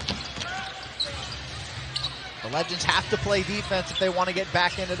 The Legends have to play defense if they want to get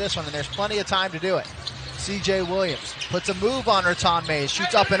back into this one, and there's plenty of time to do it. CJ Williams puts a move on Raton Mays,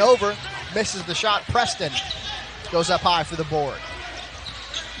 shoots up and over, misses the shot. Preston goes up high for the board.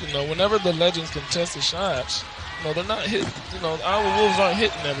 You know, whenever the Legends contest the shots, you know, they're not hitting, you know, our Wolves aren't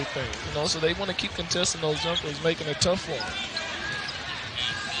hitting everything, you know, so they want to keep contesting those jumpers, making it tough for them.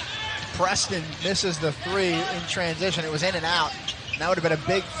 Preston misses the three in transition. It was in and out. That would have been a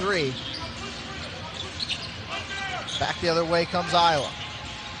big three. Back the other way comes Iowa.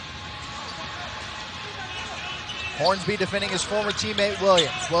 Hornsby defending his former teammate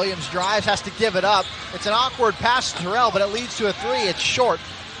Williams. Williams drives, has to give it up. It's an awkward pass to Terrell, but it leads to a three. It's short.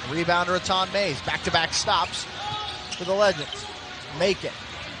 Rebound to Raton Mays. Back-to-back stops for the Legends. Make it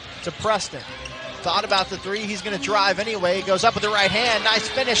to Preston. Thought about the three. He's going to drive anyway. He goes up with the right hand. Nice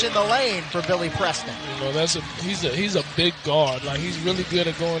finish in the lane for Billy Preston. You know, he's a big guard. Like, he's really good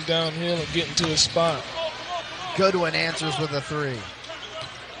at going downhill and getting to his spot. Goodwin answers with a three.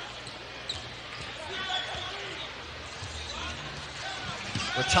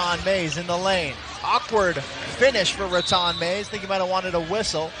 Raton Mays in the lane. Awkward finish for Raton Mays. Think he might have wanted a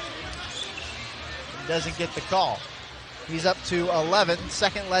whistle. He doesn't get the call. He's up to 11.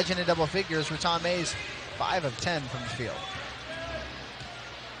 Second Legend in double figures. Raton Mays, 5 of 10 from the field.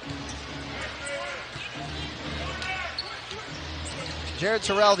 Jared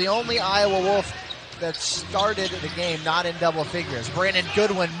Terrell, the only Iowa Wolf that started the game not in double figures. Brandon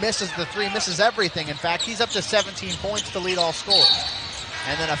Goodwin misses the three, misses everything. In fact, he's up to 17 points to lead all scorers.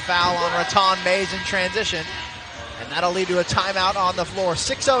 And then a foul on Raton Mays in transition. And that'll lead to a timeout on the floor.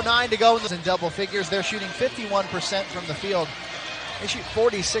 6:09 to go in double figures. They're shooting 51% from the field. They shoot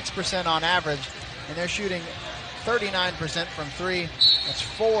 46% on average. And they're shooting 39% from three. That's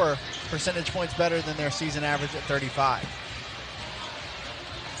 4 percentage points better than their season average at 35.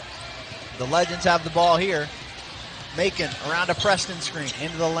 The Legends have the ball here. Macon around a Preston screen.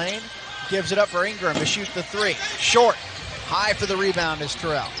 Into the lane. Gives it up for Ingram to shoot the three. Short. High for the rebound is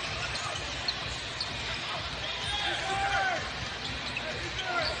Terrell.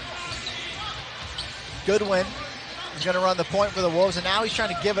 Goodwin is going to run the point for the Wolves, and now he's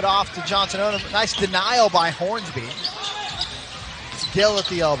trying to give it off to Johnson Odom. Nice denial by Hornsby. It's Gill at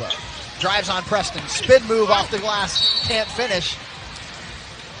the elbow. Drives on Preston. Spin move off the glass. Can't finish.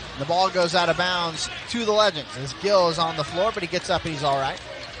 The ball goes out of bounds to the Legends as Gill is on the floor, but he gets up and he's all right.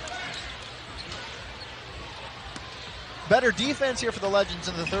 Better defense here for the Legends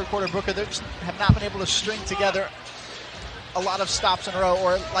in the third quarter. Booker, they just have not been able to string together a lot of stops in a row,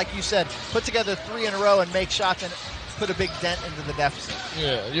 or like you said, put together three in a row and make shots and put a big dent into the deficit.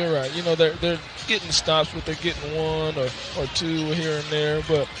 Yeah, you're right. You know, they're getting stops, but they're getting one or two here and there.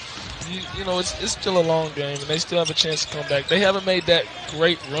 But, you know, it's still a long game, and they still have a chance to come back. They haven't made that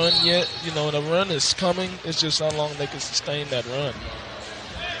great run yet, you know, and a run is coming. It's just how long they can sustain that run.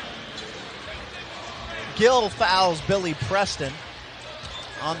 Gill fouls Billy Preston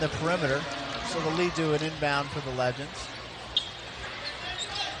on the perimeter, so the lead to an inbound for the Legends.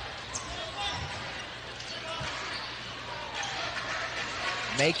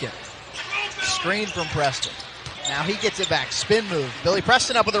 Macon, screen from Preston. Now he gets it back, spin move. Billy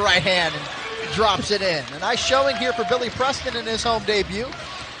Preston up with the right hand and drops it in. A nice showing here for Billy Preston in his home debut.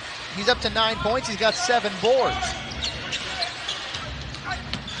 He's up to 9 points, he's got 7 boards.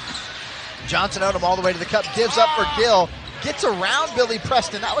 Johnson Odom all the way to the cup, gives up for Gill, gets around Billy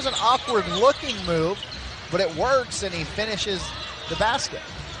Preston. That was an awkward looking move, but it works and he finishes the basket.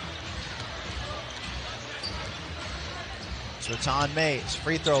 It's Raton Mays,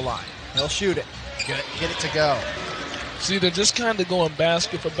 free throw line. He'll shoot it, get it to go. See, they're just kind of going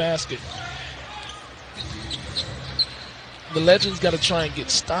basket for basket. The Legends got to try and get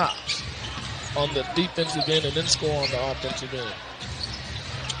stops on the defensive end and then score on the offensive end.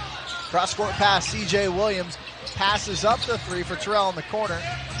 Cross-court pass, C.J. Williams passes up the three for Terrell in the corner.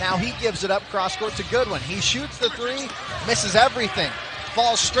 Now he gives it up cross-court to Goodwin. He shoots the three, misses everything.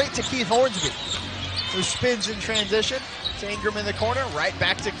 Falls straight to Keith Hornsby, who spins in transition. To Ingram in the corner, right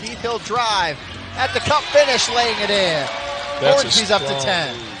back to Keith. He'll drive at the cup finish, laying it in. Hornsby's up to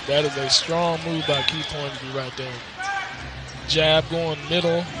 10. Move. That is a strong move by Keith Hornsby right there. Jab going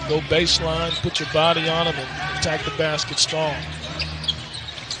middle, go baseline, put your body on him and attack the basket strong.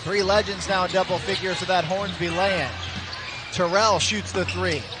 3 Legends now in double figures with that Hornsby lay-in. Terrell shoots the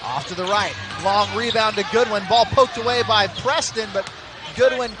three. Off to the right. Long rebound to Goodwin. Ball poked away by Preston, but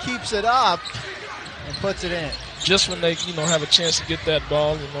Goodwin keeps it up and puts it in. Just when they, have a chance to get that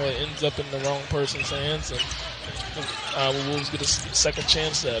ball, it ends up in the wrong person's hands, and Wolves get a second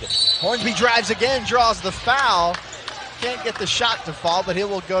chance at it. Hornsby drives again, draws the foul. Can't get the shot to fall, but he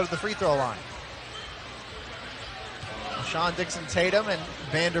will go to the free throw line. Sean Dixon Tatum and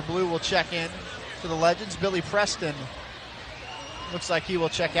Vanderblue will check in for the Legends. Billy Preston looks like he will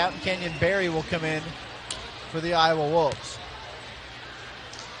check out, and Kenyon Berry will come in for the Iowa Wolves.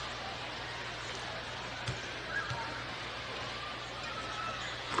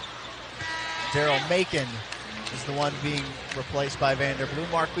 Daryl Macon is the one being replaced by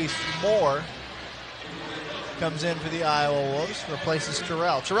Vanderblue. Marquise Moore comes in for the Iowa Wolves, replaces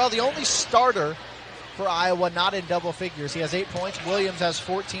Terrell. Terrell, the only starter for Iowa not in double figures. He has 8 points. Williams has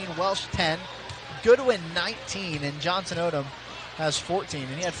 14. Welsh 10. Goodwin 19. And Johnson Odom has 14.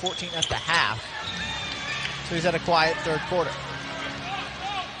 And he had 14 at the half. So he's had a quiet third quarter.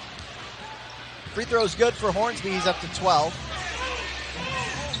 Free throw's good for Hornsby. He's up to 12.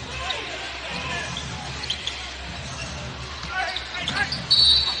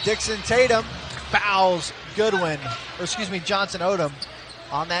 Dixon Tatum fouls Johnson Odom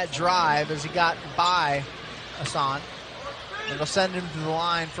on that drive as he got by Hassan. And they'll send him to the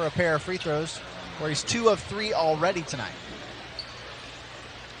line for a pair of free throws, where he's 2 of 3 already tonight.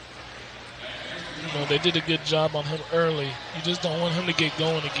 They did a good job on him early. You just don't want him to get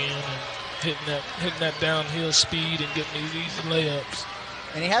going again and hitting that downhill speed and getting these easy layups.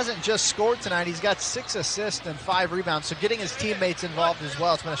 And he hasn't just scored tonight. He's got 6 assists and 5 rebounds, so getting his teammates involved as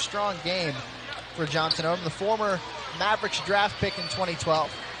well. It's been a strong game for Johnson Odom, the former Mavericks draft pick in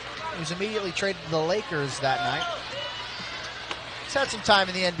 2012. He was immediately traded to the Lakers that night. He's had some time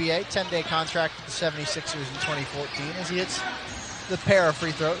in the NBA, 10-day contract with the 76ers in 2014 as he hits the pair of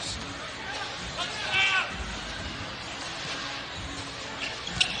free throws.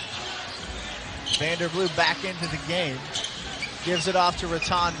 Vanderblue back into the game. Gives it off to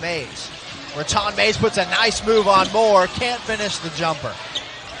Raton Mays. Raton Mays puts a nice move on Moore. Can't finish the jumper.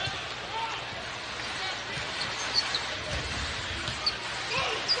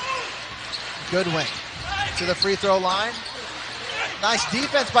 Goodwin to the free throw line. Nice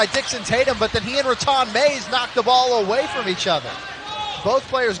defense by Dixon Tatum, but then he and Raton Mays knock the ball away from each other. Both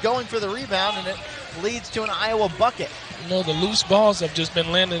players going for the rebound, and it leads to an Iowa bucket. The loose balls have just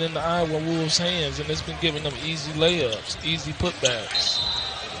been landing in the Iowa Wolves' hands, and it's been giving them easy layups, easy putbacks.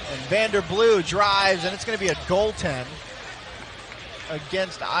 And Vanderblue drives, and it's going to be a goaltend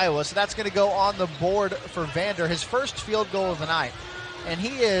against Iowa. So that's going to go on the board for Vander, his first field goal of the night. And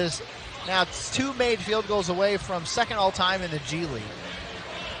he is now 2 made field goals away from second all-time in the G League.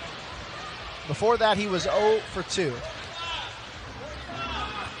 Before that, he was 0 for 2.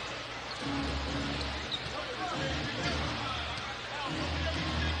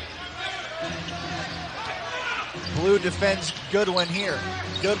 Blue defends Goodwin here.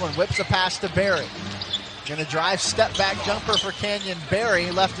 Goodwin whips a pass to Berry. Gonna drive, step back jumper for Kenyon Berry,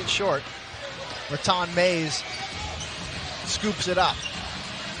 left it short. Raton Mays scoops it up.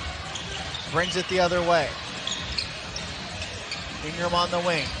 Brings it the other way. Ingram on the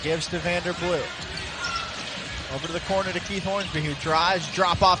wing, gives to Vanderblue. Over to the corner to Keith Hornsby, who drives,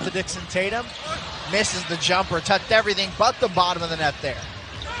 drop off to Dixon Tatum. Misses the jumper, touched everything but the bottom of the net there.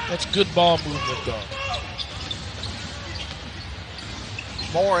 That's good ball movement, though.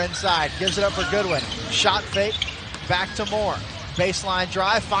 Moore inside, gives it up for Goodwin. Shot fake, back to Moore. Baseline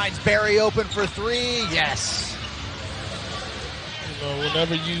drive, finds Berry open for 3. Yes.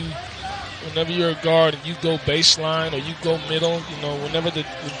 Whenever you're a guard and you go baseline or you go middle, whenever the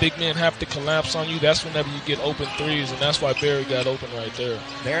big men have to collapse on you, that's whenever you get open threes, and that's why Berry got open right there.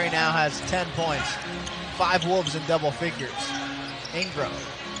 Berry now has 10 points. 5 Wolves in double figures. Ingram.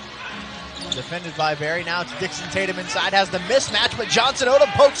 Defended by Berry. Now it's Dixon Tatum inside. Has the mismatch, but Johnson Odom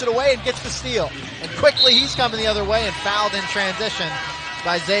pokes it away and gets the steal. And quickly he's coming the other way and fouled in transition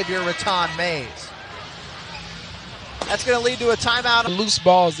by Xavier Raton Mays. That's going to lead to a timeout. Loose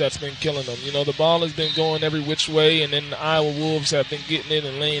balls that's been killing them. The ball has been going every which way, and then the Iowa Wolves have been getting it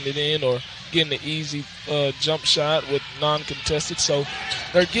and laying it in or getting an easy jump shot with non-contested. So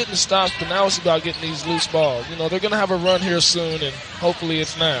they're getting stops, but now it's about getting these loose balls. They're going to have a run here soon, and hopefully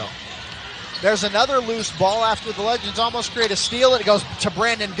it's now. There's another loose ball after the Legends almost create a steal. It goes to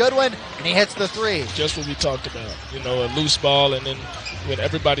Brandon Goodwin, and he hits the 3. Just what we talked about. A loose ball, and then when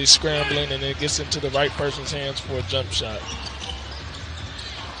everybody's scrambling and it gets into the right person's hands for a jump shot.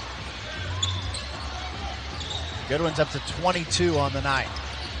 Goodwin's up to 22 on the night.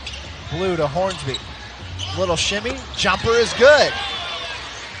 Blue to Hornsby. Little shimmy. Jumper is good.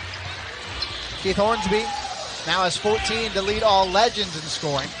 Keith Hornsby now has 14 to lead all Legends in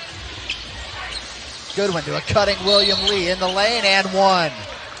scoring. Goodwin to a cutting William Lee in the lane and one.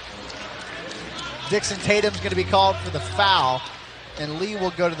 Dixon Tatum's going to be called for the foul, and Lee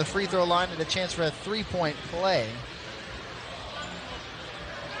will go to the free throw line and a chance for a three-point play.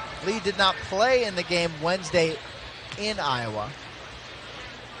 Lee did not play in the game Wednesday in Iowa.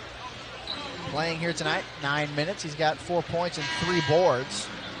 Playing here tonight, 9 minutes. He's got 4 points and 3 boards.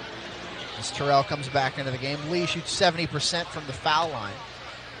 As Terrell comes back into the game, Lee shoots 70% from the foul line.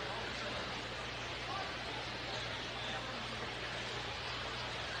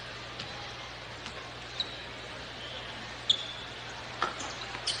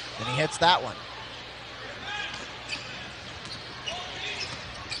 And he hits that one.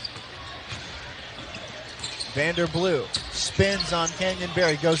 Vanderblue spins on Kenyon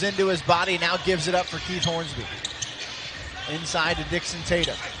Berry, goes into his body, now gives it up for Keith Hornsby. Inside to Dixon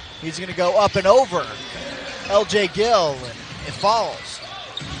Tatum. He's going to go up and over L.J. Gill, and it falls.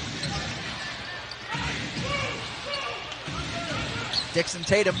 Dixon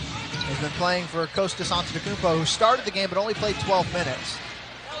Tatum has been playing for Kostas Antetokounmpo, who started the game but only played 12 minutes.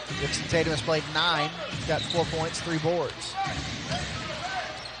 Dixon Tatum has played 9. He's got 4 points, 3 boards.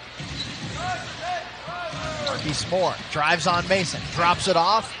 Marquise Moore drives on Mason, drops it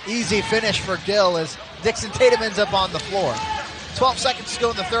off. Easy finish for Gill as Dixon Tatum ends up on the floor. 12 seconds to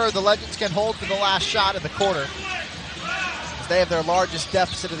go in the third. The Legends can hold for the last shot of the quarter, as they have their largest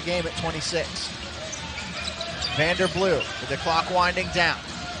deficit of the game at 26. Vanderblue with the clock winding down.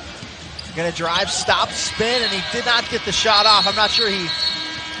 Going to drive, stop, spin, and he did not get the shot off. I'm not sure he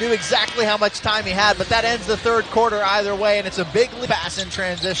knew exactly how much time he had, but that ends the third quarter either way, and it's a big pass in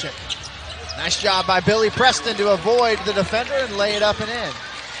transition. Nice job by Billy Preston to avoid the defender and lay it up and in.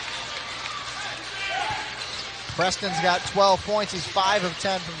 Preston's got 12 points. He's 5 of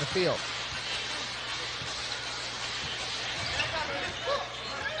 10 from the field.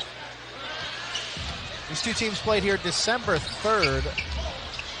 These two teams played here December 3rd.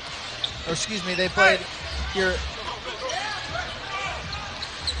 Or excuse me, they played here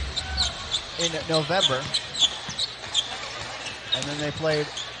in November. And then they played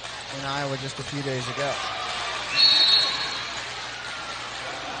in Iowa just a few days ago.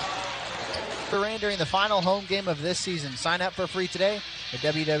 Terrain during the final home game of this season. Sign up for free today at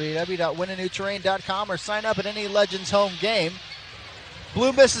www.winanewterrain.com or sign up at any Legends home game.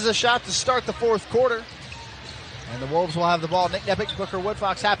 Blue misses a shot to start the fourth quarter, and the Wolves will have the ball. Nick Nebick, Booker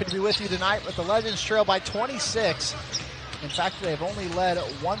Woodfox, happy to be with you tonight, but the Legends trail by 26. In fact, they've only led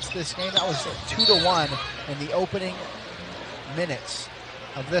once this game. That was 2-1 in the opening minutes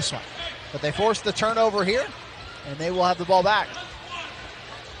of this one. But they forced the turnover here, and they will have the ball back.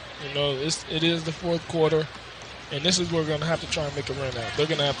 You know, it is the fourth quarter, and this is where we're going to have to try and make a run out. They're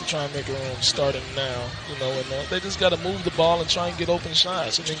going to have to try and make a run starting now. You know, and they just got to move the ball and try and get open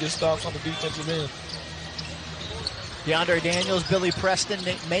shots and then get stops on the defensive end. DeAndre Daniels, Billy Preston,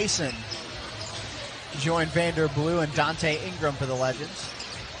 Nick Mason join Vanderblue and Dante Ingram for the Legends.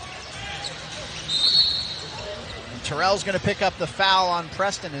 And Terrell's going to pick up the foul on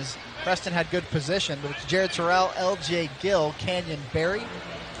Preston, as Preston had good position, but it's Jared Terrell, L.J. Gill, Kenyon Berry,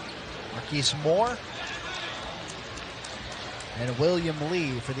 Marquise Moore, and William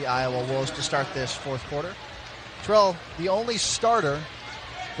Lee for the Iowa Wolves to start this fourth quarter. Terrell, the only starter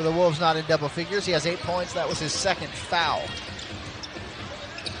for the Wolves not in double figures. He has 8 points. That was his second foul.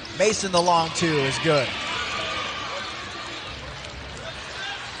 Mason, the long two, is good.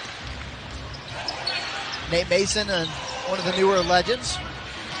 Nate Mason, and one of the newer Legends,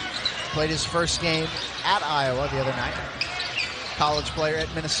 played his first game at Iowa the other night. College player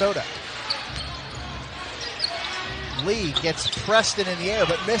at Minnesota. Lee gets Preston in the air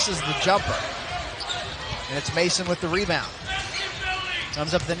but misses the jumper. And it's Mason with the rebound.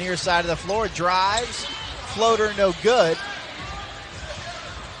 Comes up the near side of the floor, drives, floater no good.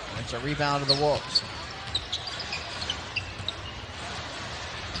 It's a rebound of the Wolves.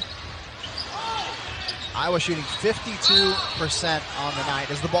 Iowa shooting 52% on the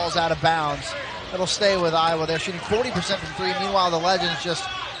night as the ball's out of bounds. It'll stay with Iowa. They're shooting 40% from three. Meanwhile, the Legends just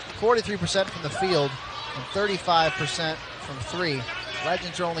 43% from the field and 35% from three.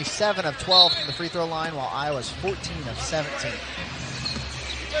 Legends are only 7 of 12 from the free throw line, while Iowa's 14 of 17.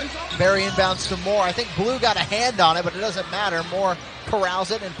 Berry inbounds to Moore. I think Blue got a hand on it, but it doesn't matter. Moore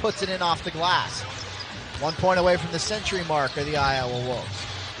corrals it and puts it in off the glass. 1 point away from the century mark are the Iowa Wolves.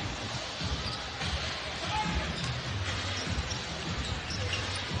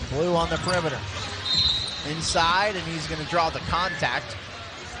 Blue on the perimeter. Inside, and he's going to draw the contact.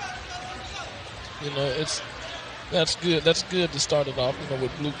 You know, that's good. That's good to start it off, you know,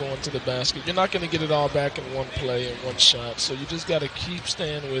 with Blue going to the basket. You're not going to get it all back in one play and one shot. So you just got to keep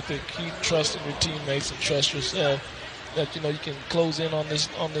staying with it, keep trusting your teammates and trust yourself that, you know, you can close in on this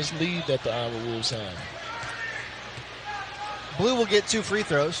lead that the Iowa Wolves have. Blue will get 2 free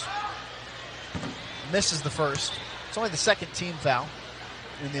throws. Misses the first. It's only the second team foul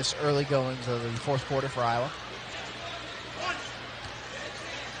in this early goings of the fourth quarter for Iowa.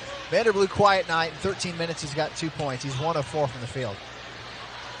 Vanderblue, quiet night. In 13 minutes, he's got 2 points. He's 1 of 4 from the field.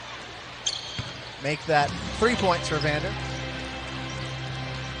 Make that 3 points for Vander.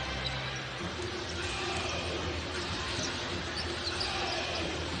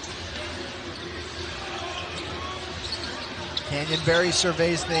 Canyonberry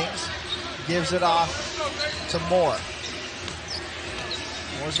surveys things, gives it off to Moore.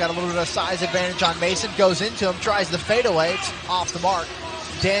 Moore's got a little bit of size advantage on Mason, goes into him, tries the fadeaway, it's off the mark.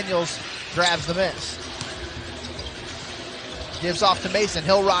 Daniels grabs the miss. Gives off to Mason,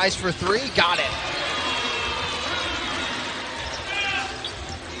 he'll rise for 3, got it.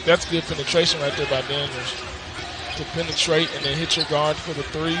 That's good penetration right there by Daniels. To penetrate and then hit your guard for the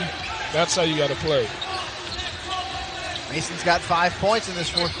 3, that's how you got to play. Mason's got 5 points in this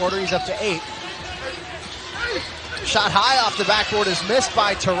fourth quarter. He's up to 8. Shot high off the backboard is missed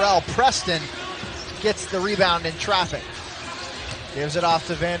by Terrell. Preston gets the rebound in traffic. Gives it off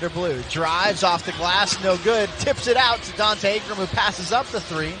to Vanderblue. Drives off the glass, no good. Tips it out to Dante Ingram, who passes up the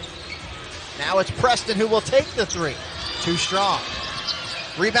 3. Now it's Preston who will take the 3. Too strong.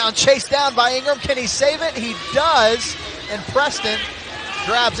 Rebound chased down by Ingram. Can he save it? He does. And Preston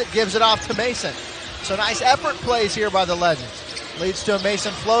grabs it, gives it off to Mason. So nice effort plays here by the Legends. Leads to a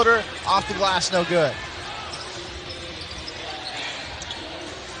Mason floater. Off the glass, no good.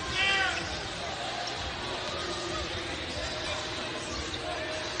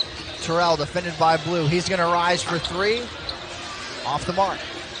 Terrell defended by Blue. He's going to rise for 3. Off the mark.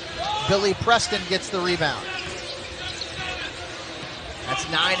 Billy Preston gets the rebound. That's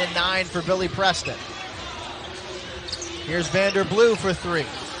 9 and 9 for Billy Preston. Here's Vanderblue for 3.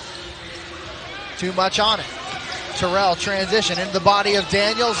 Too much on it. Terrell transition into the body of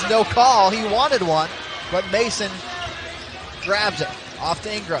Daniels. No call. He wanted one, but Mason grabs it. Off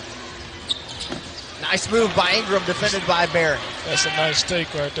to Ingram. Nice move by Ingram, defended by Barry. That's a nice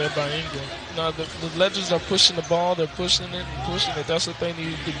take right there by Ingram. Now the Legends are pushing the ball. They're pushing it and pushing it. That's what they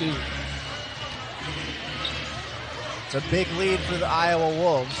need to do. It's a big lead for the Iowa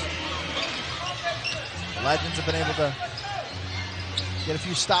Wolves. The Legends have been able to get a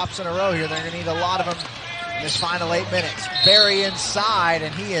few stops in a row here. They're going to need a lot of them in this final 8 minutes. Barry inside,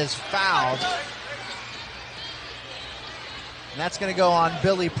 and he is fouled. And that's going to go on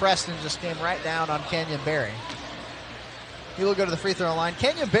Billy Preston. Just came right down on Canyonberry. He will go to the free throw line.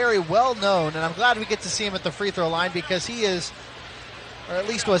 Canyonberry, well known, and I'm glad we get to see him at the free throw line because he is, or at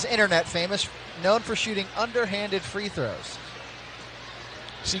least was internet famous, known for shooting underhanded free throws.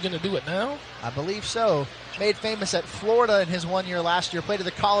 Is he going to do it now? I believe so. Made famous at Florida in his 1 year last year. Played at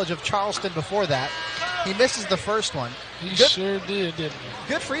the College of Charleston before that. He misses the first one. He sure did, didn't he?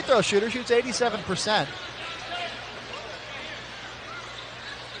 Good free throw shooter. Shoots 87%.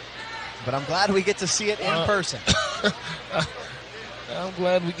 But I'm glad we get to see it in person. I'm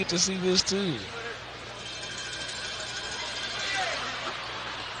glad we get to see this too.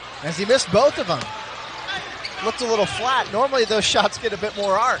 As he missed both of them. Looked a little flat. Normally those shots get a bit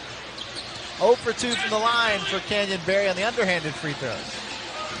more arc. 0 for 2 from the line for Canyonberry on the underhanded free throws.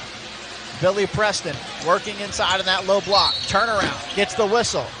 Billy Preston working inside in that low block. Turnaround. Gets the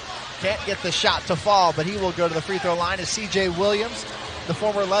whistle. Can't get the shot to fall, but he will go to the free throw line as C.J. Williams, the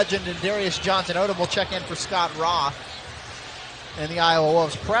former Legend, and Darius Johnson Odom will check in for Scott Roth and the Iowa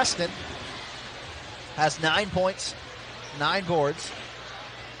Wolves. Preston has 9 points, 9 boards.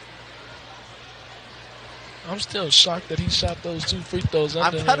 I'm still shocked that he shot those 2 free throws I'm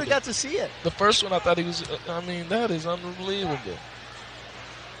underhanded. glad we got to see it. The first one I thought he was, I mean, that is unbelievable.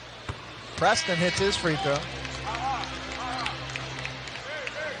 Preston hits his free throw.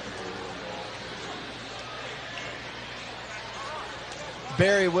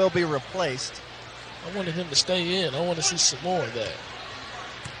 Barry will be replaced. I wanted him to stay in. I want to see some more of that.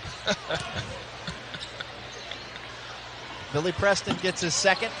 Billy Preston gets his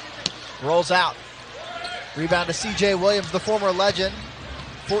second, rolls out. Rebound to C.J. Williams, the former Legend.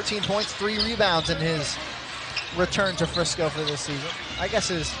 14 points, 3 rebounds in his return to Frisco for this season. I guess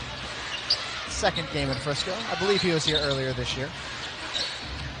his second game in Frisco. I believe he was here earlier this year.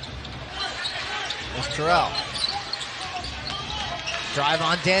 There's Terrell. Drive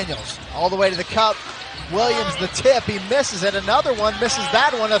on Daniels. All the way to the cup. Williams the tip, he misses it. Another one, misses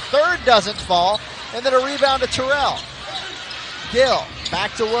that one. A third doesn't fall. And then a rebound to Terrell. Gill,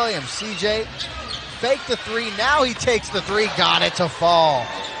 back to Williams. CJ faked the three, now he takes the three, got it to fall.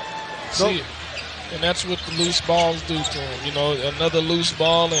 See, and that's what the loose balls do to him. You know, another loose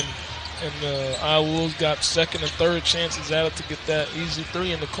ball, and Iowa Wolves got second and third chances at it to get that easy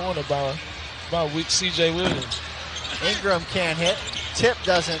three in the corner by weak CJ Williams. Ingram can't hit. Tip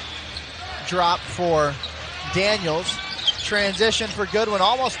doesn't drop for Daniels. Transition for Goodwin,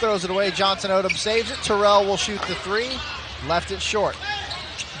 almost throws it away. Johnson Odom saves it. Terrell will shoot the three, left it short.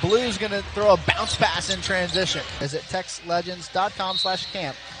 Blue's going to throw a bounce pass in transition. Visit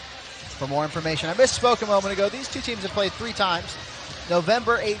TexasLegends.com/camp for more information. I misspoke a moment ago. These two teams have played 3 times.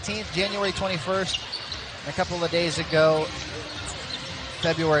 November 18th, January 21st, and a couple of days ago,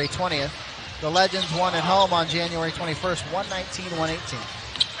 February 20th. The Legends won at home on January 21st, 119-118.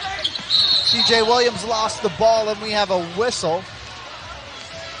 CJ Williams lost the ball, and we have a whistle.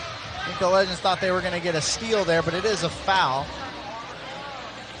 I think the Legends thought they were going to get a steal there, but it is a foul.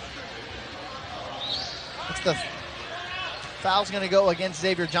 The foul's going to go against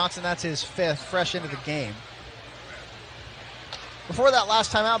Xavier Johnson. That's his 5th, fresh into the game. Before that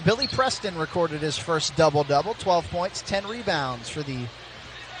last time out, Billy Preston recorded his first double-double, 12 points, 10 rebounds for the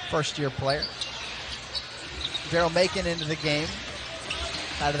first-year player. Daryl Macon into the game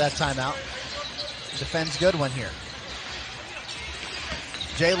out of that timeout. Defends Goodwin here.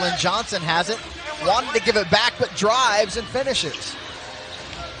 Jalen Johnson has it. Wanted to give it back, but drives and finishes.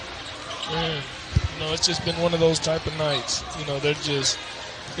 You know, it's just been one of those type of nights. You know, they're just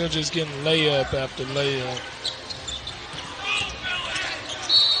getting layup after layup.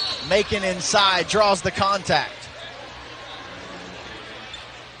 Macon inside, draws the contact.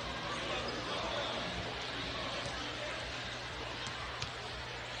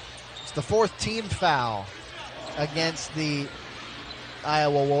 It's the 4th team foul against the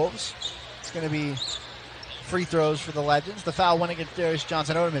Iowa Wolves. It's going to be free throws for the Legends. The foul went against Darius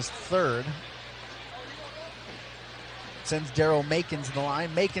Johnson Odom, his 3rd. Sends Daryl Macon to the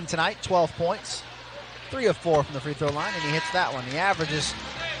line. Macon tonight, 12 points, 3 of 4 from the free throw line, and he hits that one. He averages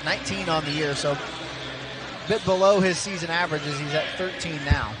 19 on the year, so a bit below his season averages. He's at 13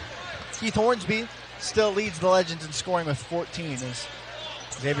 now. Keith Hornsby still leads the Legends in scoring with 14 as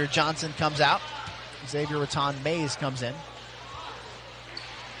Xavier Johnson comes out. Xavier Raton Mays comes in.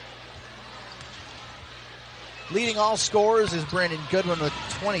 Leading all scorers is Brandon Goodwin with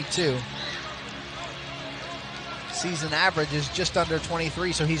 22. Season average is just under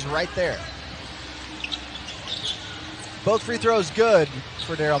 23, so he's right there. Both free throws good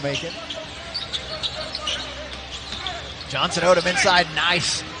for Daryl Macon. Johnson Odom inside,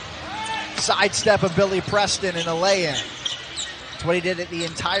 nice sidestep of Billy Preston in a lay-in. That's what he did at the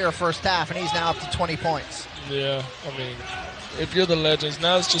entire first half, and he's now up to 20 points. Yeah, I mean, if you're the Legends,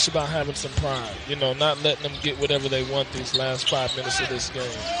 now it's just about having some pride. You know, not letting them get whatever they want these last 5 minutes of this game.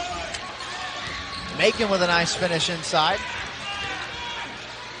 Macon with a nice finish inside.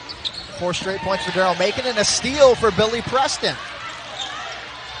 4 straight points for Daryl Macon and a steal for Billy Preston.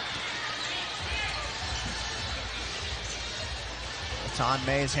 Raton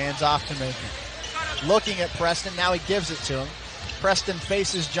Mays hands off to Macon. Looking at Preston, now he gives it to him. Preston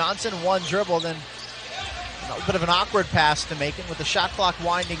faces Johnson, one dribble, then a bit of an awkward pass to Macon with the shot clock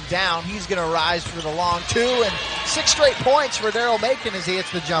winding down. He's going to rise for the long 2, and 6 straight points for Daryl Macon as he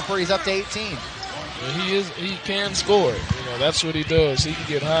hits the jumper. He's up to 18. He can score. You know, that's what he does. He can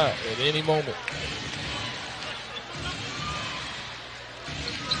get hot at any moment.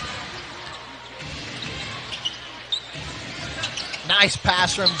 Nice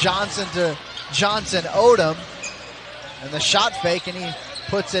pass from Johnson to Johnson Odom. And the shot fake, and he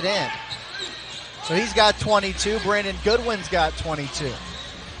puts it in. So he's got 22. Brandon Goodwin's got 22.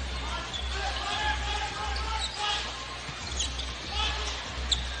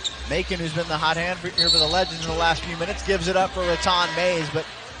 Macon, who's been the hot hand here for the Legends in the last few minutes, gives it up for Raton Mays, but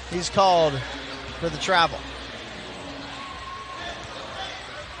he's called for the travel.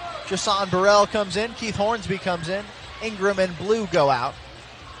 Jason Burrell comes in. Keith Hornsby comes in. Ingram and Blue go out.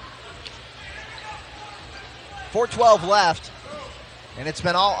 4:12 left, and it's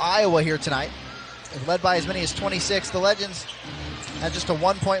been all Iowa here tonight. They've led by as many as 26. The Legends had just a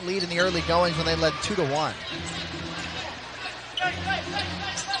 1-point lead in the early goings when they led 2-1.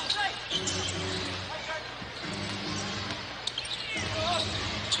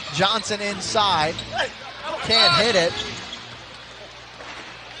 Johnson inside, can't hit it.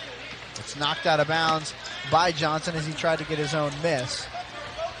 It's knocked out of bounds by Johnson as he tried to get his own miss.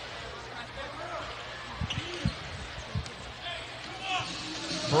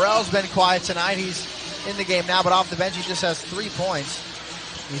 Burrell's been quiet tonight. He's in the game now, but off the bench he just has 3 points.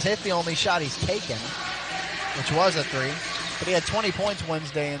 He's hit the only shot he's taken, which was a 3. But he had 20 points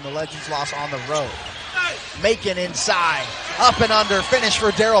Wednesday in the Legends loss on the road. Macon inside, up and under, finish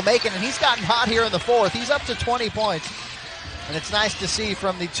for Daryl Macon, and he's gotten hot here in the fourth. He's up to 20 points, and it's nice to see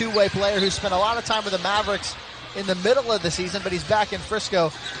from the two-way player who spent a lot of time with the Mavericks in the middle of the season, but he's back in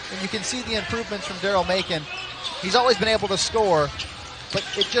Frisco, and you can see the improvements from Daryl Macon. He's always been able to score, but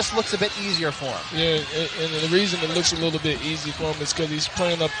it just looks a bit easier for him. Yeah, and the reason it looks a little bit easy for him is because he's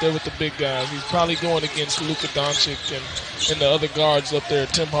playing up there with the big guys. He's probably going against Luka Doncic and the other guards up there,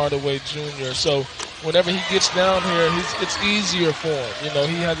 Tim Hardaway Jr. So whenever he gets down here, it's easier for him. You know,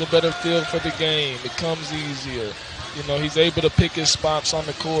 he has a better feel for the game. It comes easier. You know, he's able to pick his spots on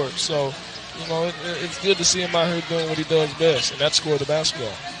the court. So, you know, it's good to see him out here doing what he does best, and that's score the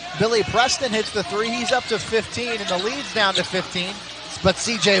basketball. Billy Preston hits the 3. He's up to 15, and the lead's down to 15. But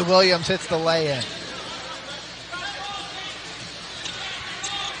C.J. Williams hits the lay-in.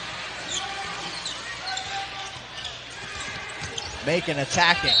 Macon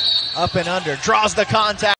attacking, up and under, draws the contact.